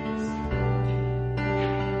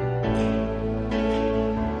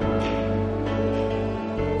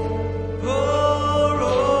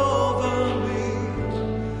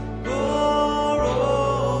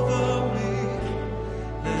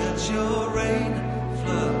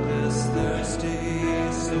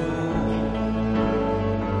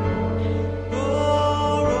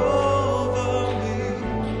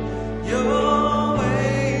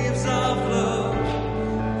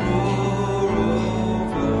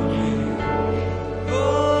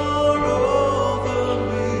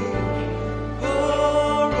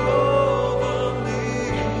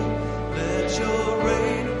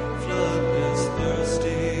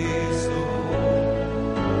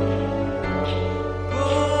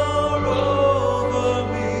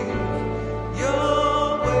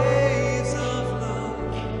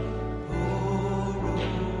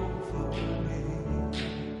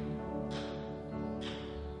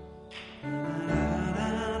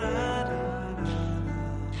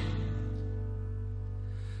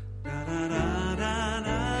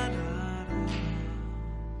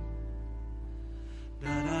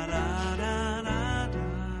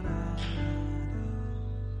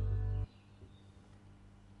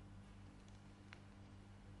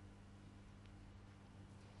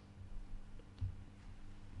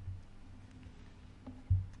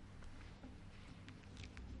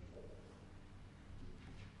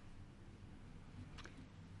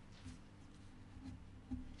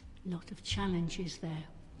lot of challenges there.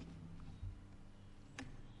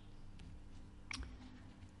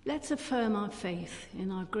 Let's affirm our faith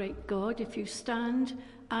in our great God if you stand,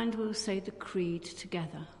 and we'll say the creed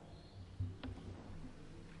together.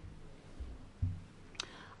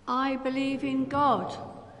 I believe in God,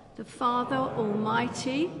 the Father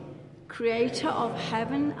Almighty, creator of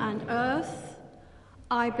heaven and earth.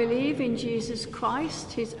 I believe in Jesus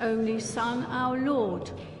Christ, his only Son, our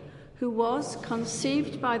Lord, who was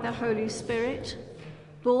conceived by the Holy Spirit,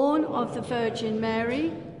 born of the Virgin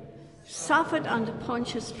Mary, suffered under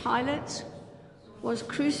Pontius Pilate, was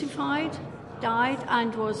crucified, died,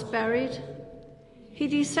 and was buried. He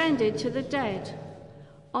descended to the dead.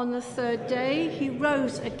 On the third day he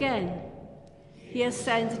rose again. He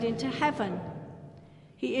ascended into heaven.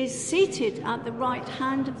 He is seated at the right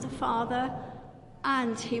hand of the Father,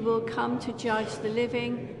 and he will come to judge the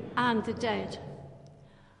living and the dead.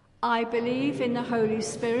 I believe in the Holy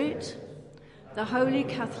Spirit, the Holy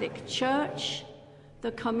Catholic Church,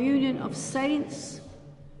 the communion of saints,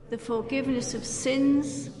 the forgiveness of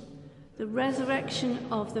sins, the resurrection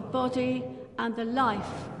of the body, and the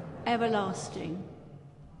life everlasting.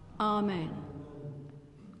 Amen.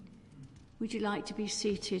 Would you like to be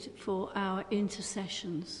seated for our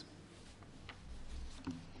intercessions?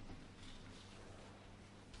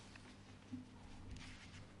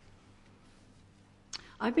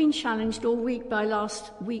 I've been challenged all week by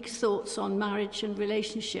last week's thoughts on marriage and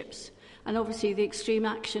relationships, and obviously the extreme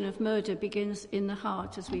action of murder begins in the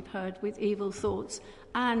heart, as we've heard, with evil thoughts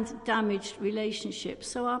and damaged relationships.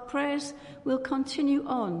 So our prayers will continue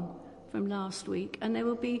on from last week, and they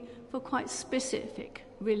will be for quite specific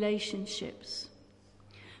relationships.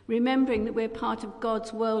 Remembering that we're part of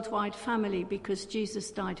God's worldwide family because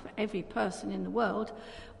Jesus died for every person in the world,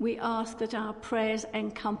 we ask that our prayers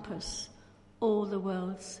encompass all the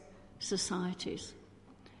world's societies.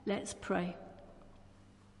 Let's pray.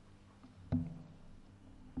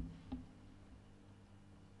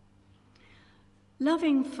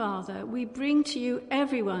 Loving Father, we bring to you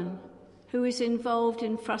everyone who is involved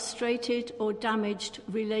in frustrated or damaged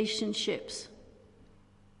relationships.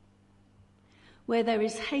 Where there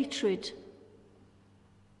is hatred,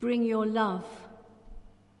 bring your love.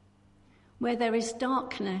 Where there is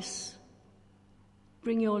darkness,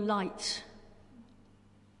 bring your light.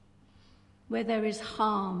 Where there is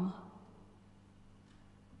harm,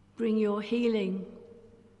 bring your healing.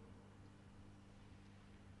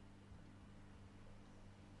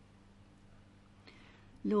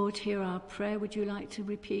 Lord, hear our prayer. Would you like to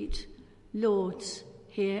repeat? Lord,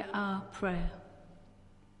 hear our prayer.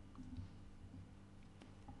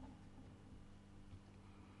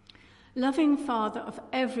 Loving Father of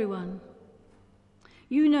everyone,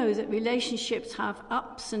 you know that relationships have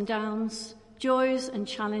ups and downs, joys and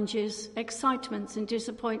challenges, excitements and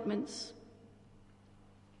disappointments.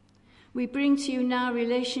 We bring to you now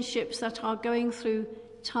relationships that are going through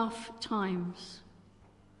tough times.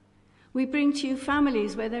 We bring to you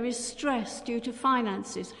families where there is stress due to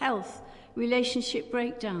finances, health, relationship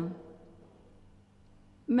breakdown.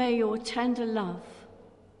 May your tender love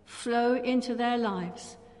flow into their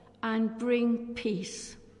lives and bring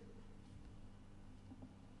peace.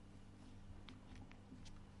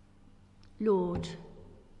 Lord,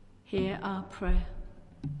 hear our prayer.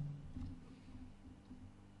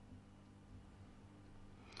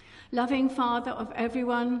 Loving Father of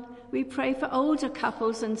everyone, we pray for older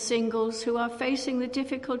couples and singles who are facing the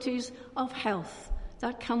difficulties of health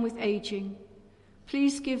that come with aging.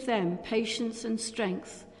 Please give them patience and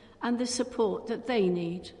strength and the support that they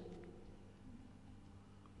need.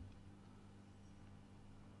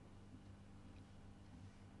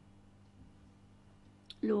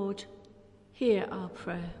 Lord, hear our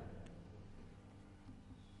prayer.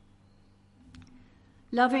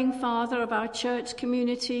 Loving Father of our church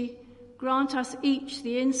community, grant us each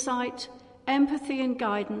the insight, empathy and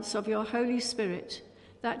guidance of your Holy Spirit,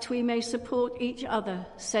 that we may support each other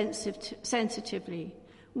sensitively.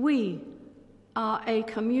 We are a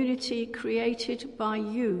community created by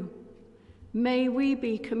you. May we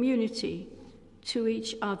be community to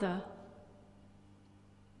each other.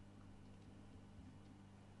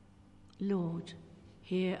 Lord,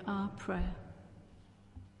 hear our prayer.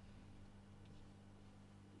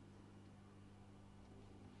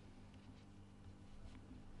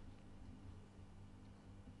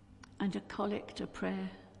 And a collect, a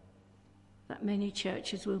prayer that many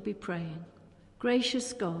churches will be praying.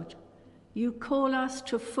 Gracious God, you call us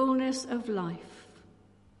to fullness of life.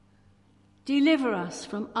 Deliver us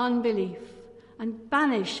from unbelief and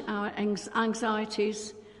banish our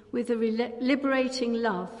anxieties with the liberating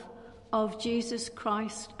love of Jesus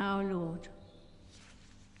Christ our Lord.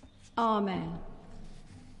 Amen.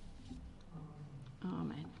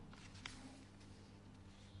 Amen.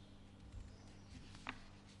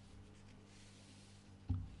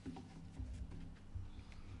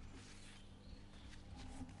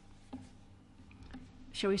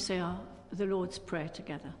 Shall we say our the Lord's Prayer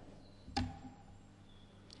together.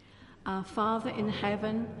 Our Father in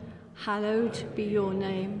heaven, hallowed be your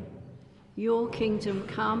name. Your kingdom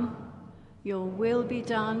come, your will be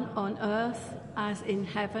done on earth as in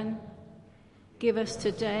heaven. Give us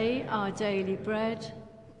today our daily bread.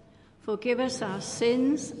 Forgive us our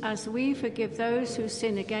sins as we forgive those who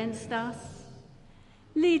sin against us.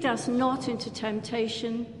 Lead us not into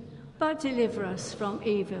temptation, but deliver us from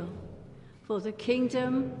evil. For the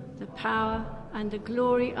kingdom, the power, and the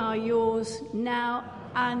glory are yours now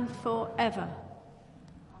and forever.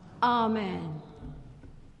 Amen.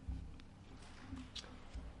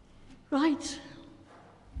 Right.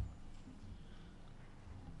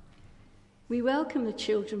 We welcome the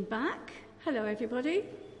children back. Hello, everybody.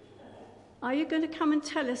 Are you going to come and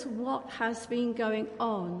tell us what has been going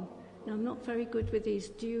on? Now, I'm not very good with these.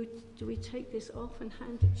 Do we take this off and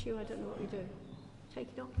hand it to you? I don't know what we do. Take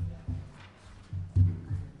it off.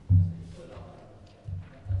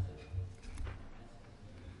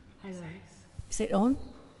 Hello. Is it on?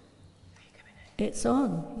 It's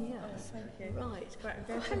on. Yes. Thank you. Right.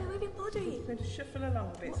 Well, hello, everybody. We're going to shuffle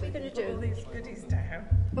along a bit. What so are we going to do? Put all these goodies down.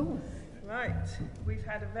 Oh. Right. We've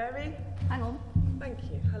had a very... Hang on. Thank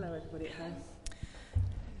you. Hello, everybody at home.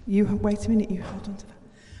 Wait a minute, you hold on to that.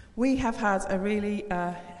 We have had a really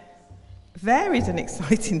varied and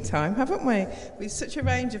exciting time, haven't we? With such a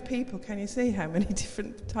range of people. Can you see how many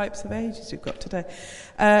different types of ages we've got today?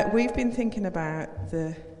 We've been thinking about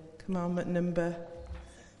the commandment number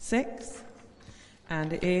 6,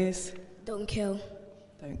 and it is... Don't kill.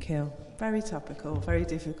 Don't kill. Very topical, very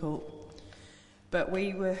difficult. But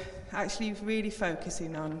we were actually really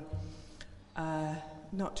focusing on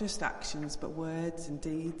not just actions, but words and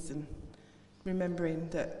deeds, and remembering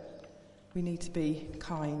that we need to be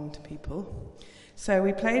kind people. So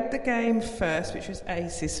we played the game first, which was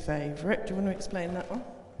Ace's favourite. Do you want to explain that one?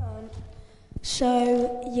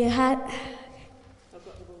 So you had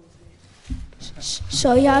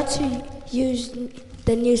to use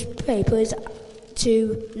the newspapers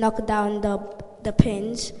to knock down the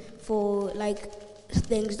pins for like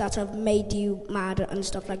things that have made you mad and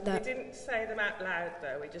stuff like that. We didn't say them out loud,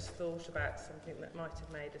 though. We just thought about something that might have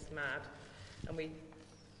made us mad, and we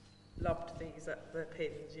lobbed these at the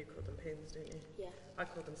pins. You called them pins, didn't you? Yeah. I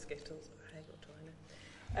called them skittles. Hey, what do I know?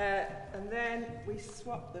 And then we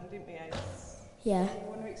swapped them, didn't we, Ace? Yeah. You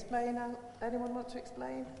want to explain? Anyone want to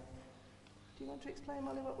explain? Do you want to explain,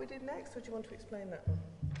 Molly, what we did next, or do you want to explain that one?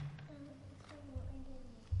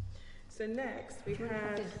 So next we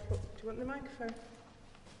had... do you want the microphone?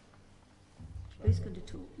 Who's going to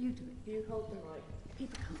talk? You do it. You hold the mic.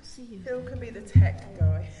 People can't see you. Phil can be the tech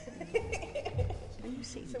guy. Can you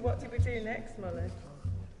see? So what did we do next, Molly?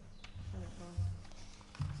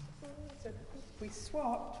 So we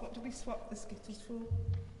swapped. What did we swap the skittles for?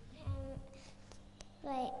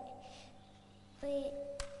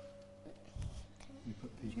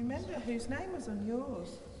 Do you remember whose name was on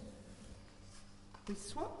yours? We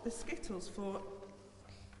swapped the skittles for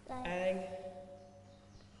a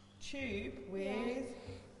tube with...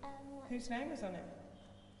 whose name was on it?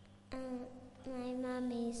 My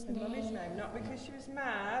mummy's The mummy's name. Not because she was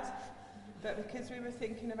mad, but because we were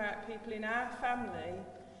thinking about people in our family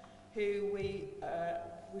who we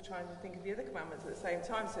were trying to think of the other commandments at the same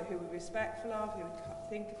time. So who we're respectful of, who we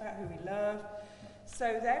think about, who we love.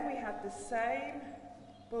 So then we had the same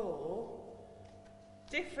ball,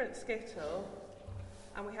 different skittle,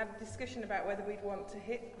 and we had a discussion about whether we'd want to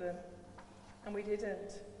hit them, and we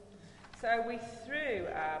didn't. So we threw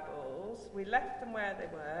our balls, we left them where they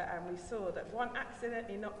were, and we saw that one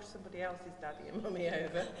accidentally knocked somebody else's daddy and mummy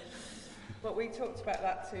over. But we talked about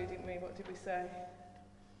that too, didn't we? What did we say?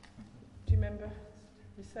 Do you remember?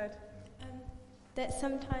 We said? That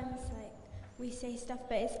sometimes, like, we say stuff,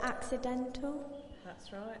 but it's accidental.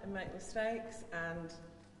 That's right, and make mistakes. And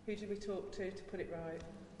who did we talk to put it right?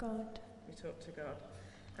 God. We talked to God.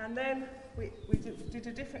 And then we did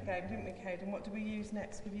a different game, didn't we, Caden? What did we use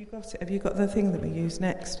next? Have you got it? Have you got the thing that we used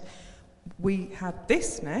next? We had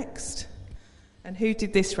this next. And who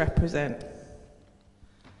did this represent?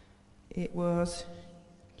 It was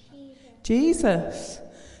Jesus.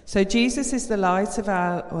 So Jesus is the light of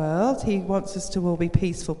our world. He wants us to all be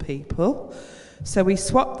peaceful people. So we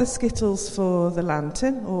swapped the skittles for the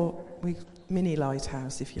lantern, or mini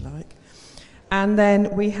lighthouse, if you like. And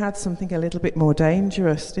then we had something a little bit more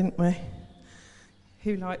dangerous, didn't we?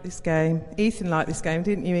 Who liked this game? Ethan liked this game,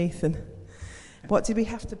 didn't you, Ethan? What did we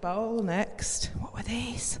have to bowl next? What were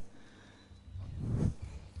these?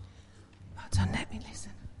 Hold on, let me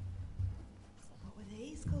listen. What were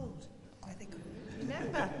these called? What are they called?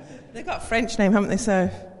 Remember? They've got a French name, haven't they, so?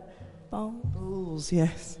 Bowls. Bowls,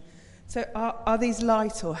 yes. So are these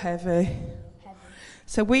light or heavy? Heavy.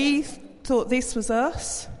 So we thought this was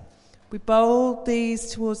us. We bowled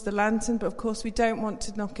these towards the lantern, but of course we don't want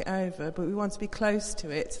to knock it over, but we want to be close to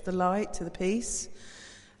it, to the light, to the peace.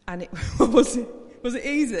 And it was it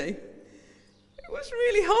easy? It was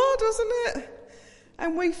really hard, wasn't it?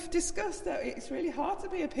 And we've discussed that it's really hard to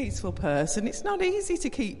be a peaceful person. It's not easy to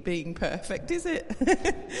keep being perfect, is it?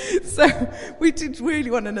 So we did really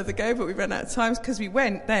want another go, but we ran out of time because we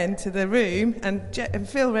went then to the room and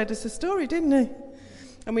Phil read us a story, didn't he?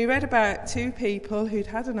 And we read about two people who'd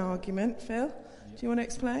had an argument. Phil, do you want to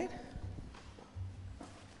explain?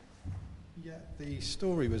 Yeah, the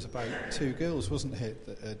story was about two girls, wasn't it,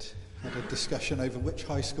 that had a discussion over which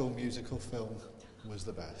High School Musical film was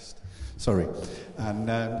the best. Sorry. And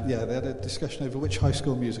they had a discussion over which High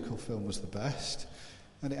School Musical film was the best.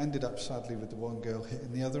 And it ended up, sadly, with the one girl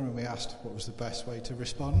hitting the other, and we asked what was the best way to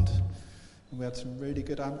respond. And we had some really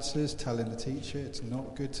good answers, telling the teacher it's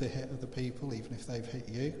not good to hit other people, even if they've hit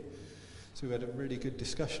you. So we had a really good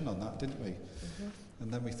discussion on that, didn't we? Mm-hmm.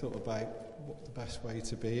 And then we thought about what the best way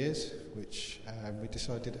to be is, which we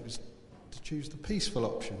decided it was to choose the peaceful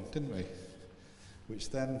option, didn't we?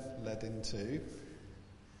 Which then led into...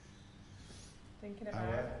 Thinking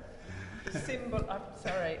about the symbol.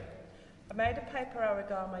 I made a paper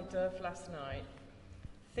origami dove last night,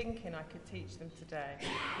 thinking I could teach them today.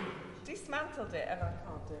 Dismantled it, and I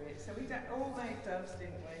can't do it. So we all made doves,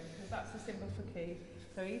 didn't we? Because that's the symbol for Keith.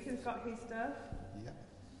 So Ethan's got his dove. Yeah.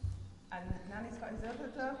 And Nanny's got his other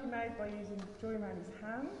dove he made by drawing around his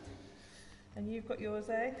hand. And you've got yours,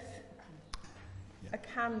 Ace. Yeah. A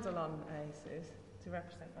candle on Ace's to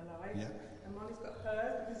represent the light. Yeah. And Molly's got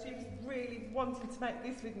hers because she was really wanting to make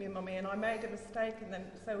this with me and Mummy, and I made a mistake, and then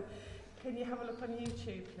so can you have a look on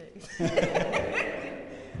YouTube, please?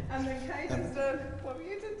 And then Caden's done, what have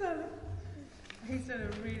you done? He's done a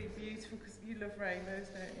really beautiful, because you love rainbows,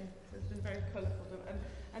 don't you? So it's been very colourful.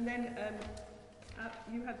 And then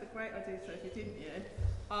you had the great idea, Sophie, didn't you,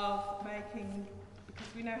 of making, because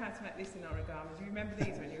we know how to make this in origami. Do you remember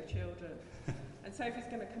these when you were children? And Sophie's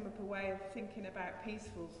going to come up a way of thinking about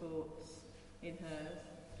peaceful thoughts in hers,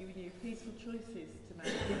 giving you peaceful choices to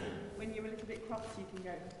make. When you're a little bit cross, you can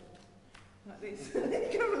go like this. And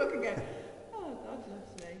then you come and look and go, oh, God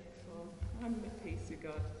loves me. Or, I'm at peace with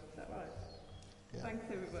God. Is that right? Yeah. Thanks,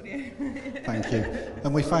 everybody. Thank you.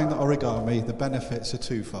 And we found that origami, the benefits are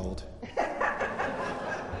twofold.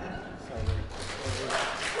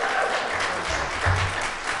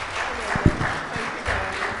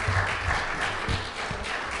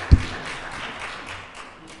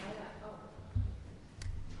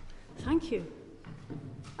 Thank you.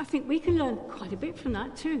 I think we can learn quite a bit from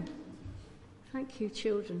that too. Thank you,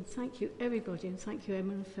 children. Thank you, everybody. And thank you,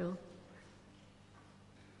 Emma and Phil.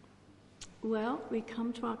 Well, we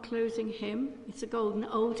come to our closing hymn. It's a golden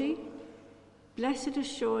oldie. Blessed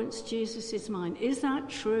assurance, Jesus is mine. Is that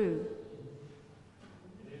true?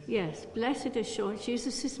 Yes, blessed assurance,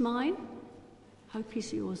 Jesus is mine. Hope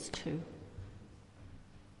he's yours too.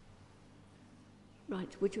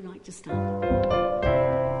 Right, would you like to stand?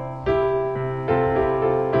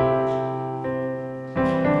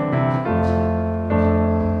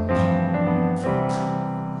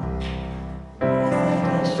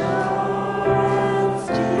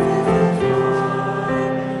 Washed in his blood.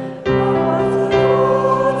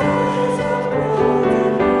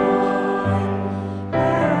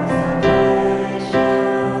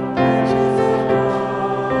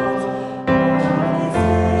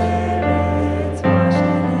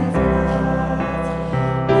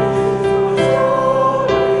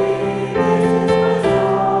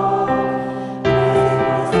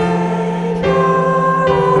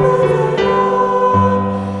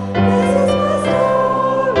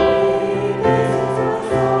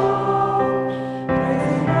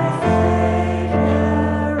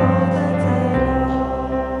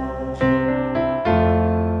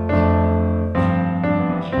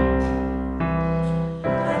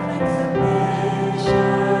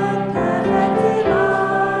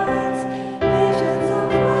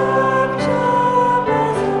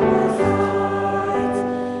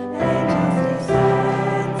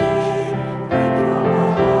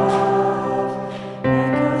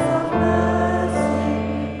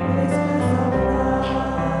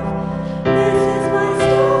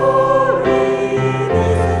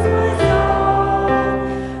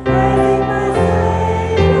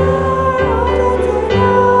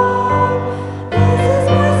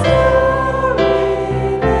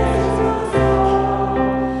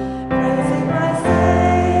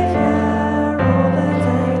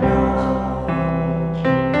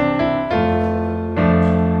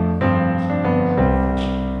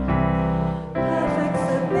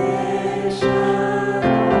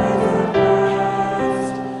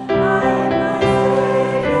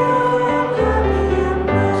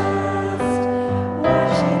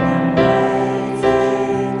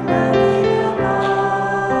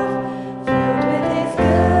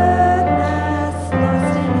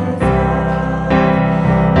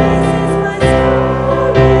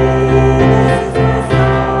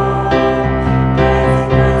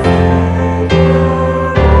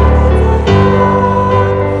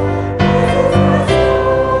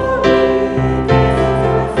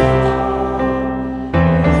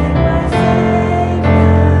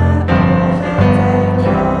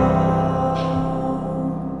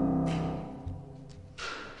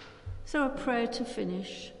 to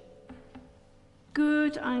finish.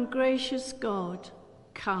 Good and gracious God,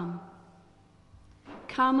 come.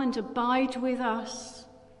 Come and abide with us.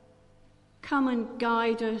 Come and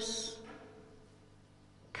guide us.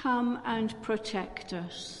 Come and protect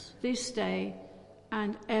us this day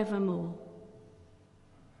and evermore.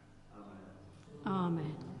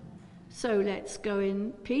 Amen. So let's go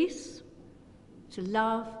in peace to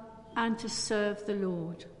love and to serve the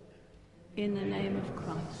Lord in the name of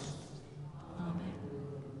Christ.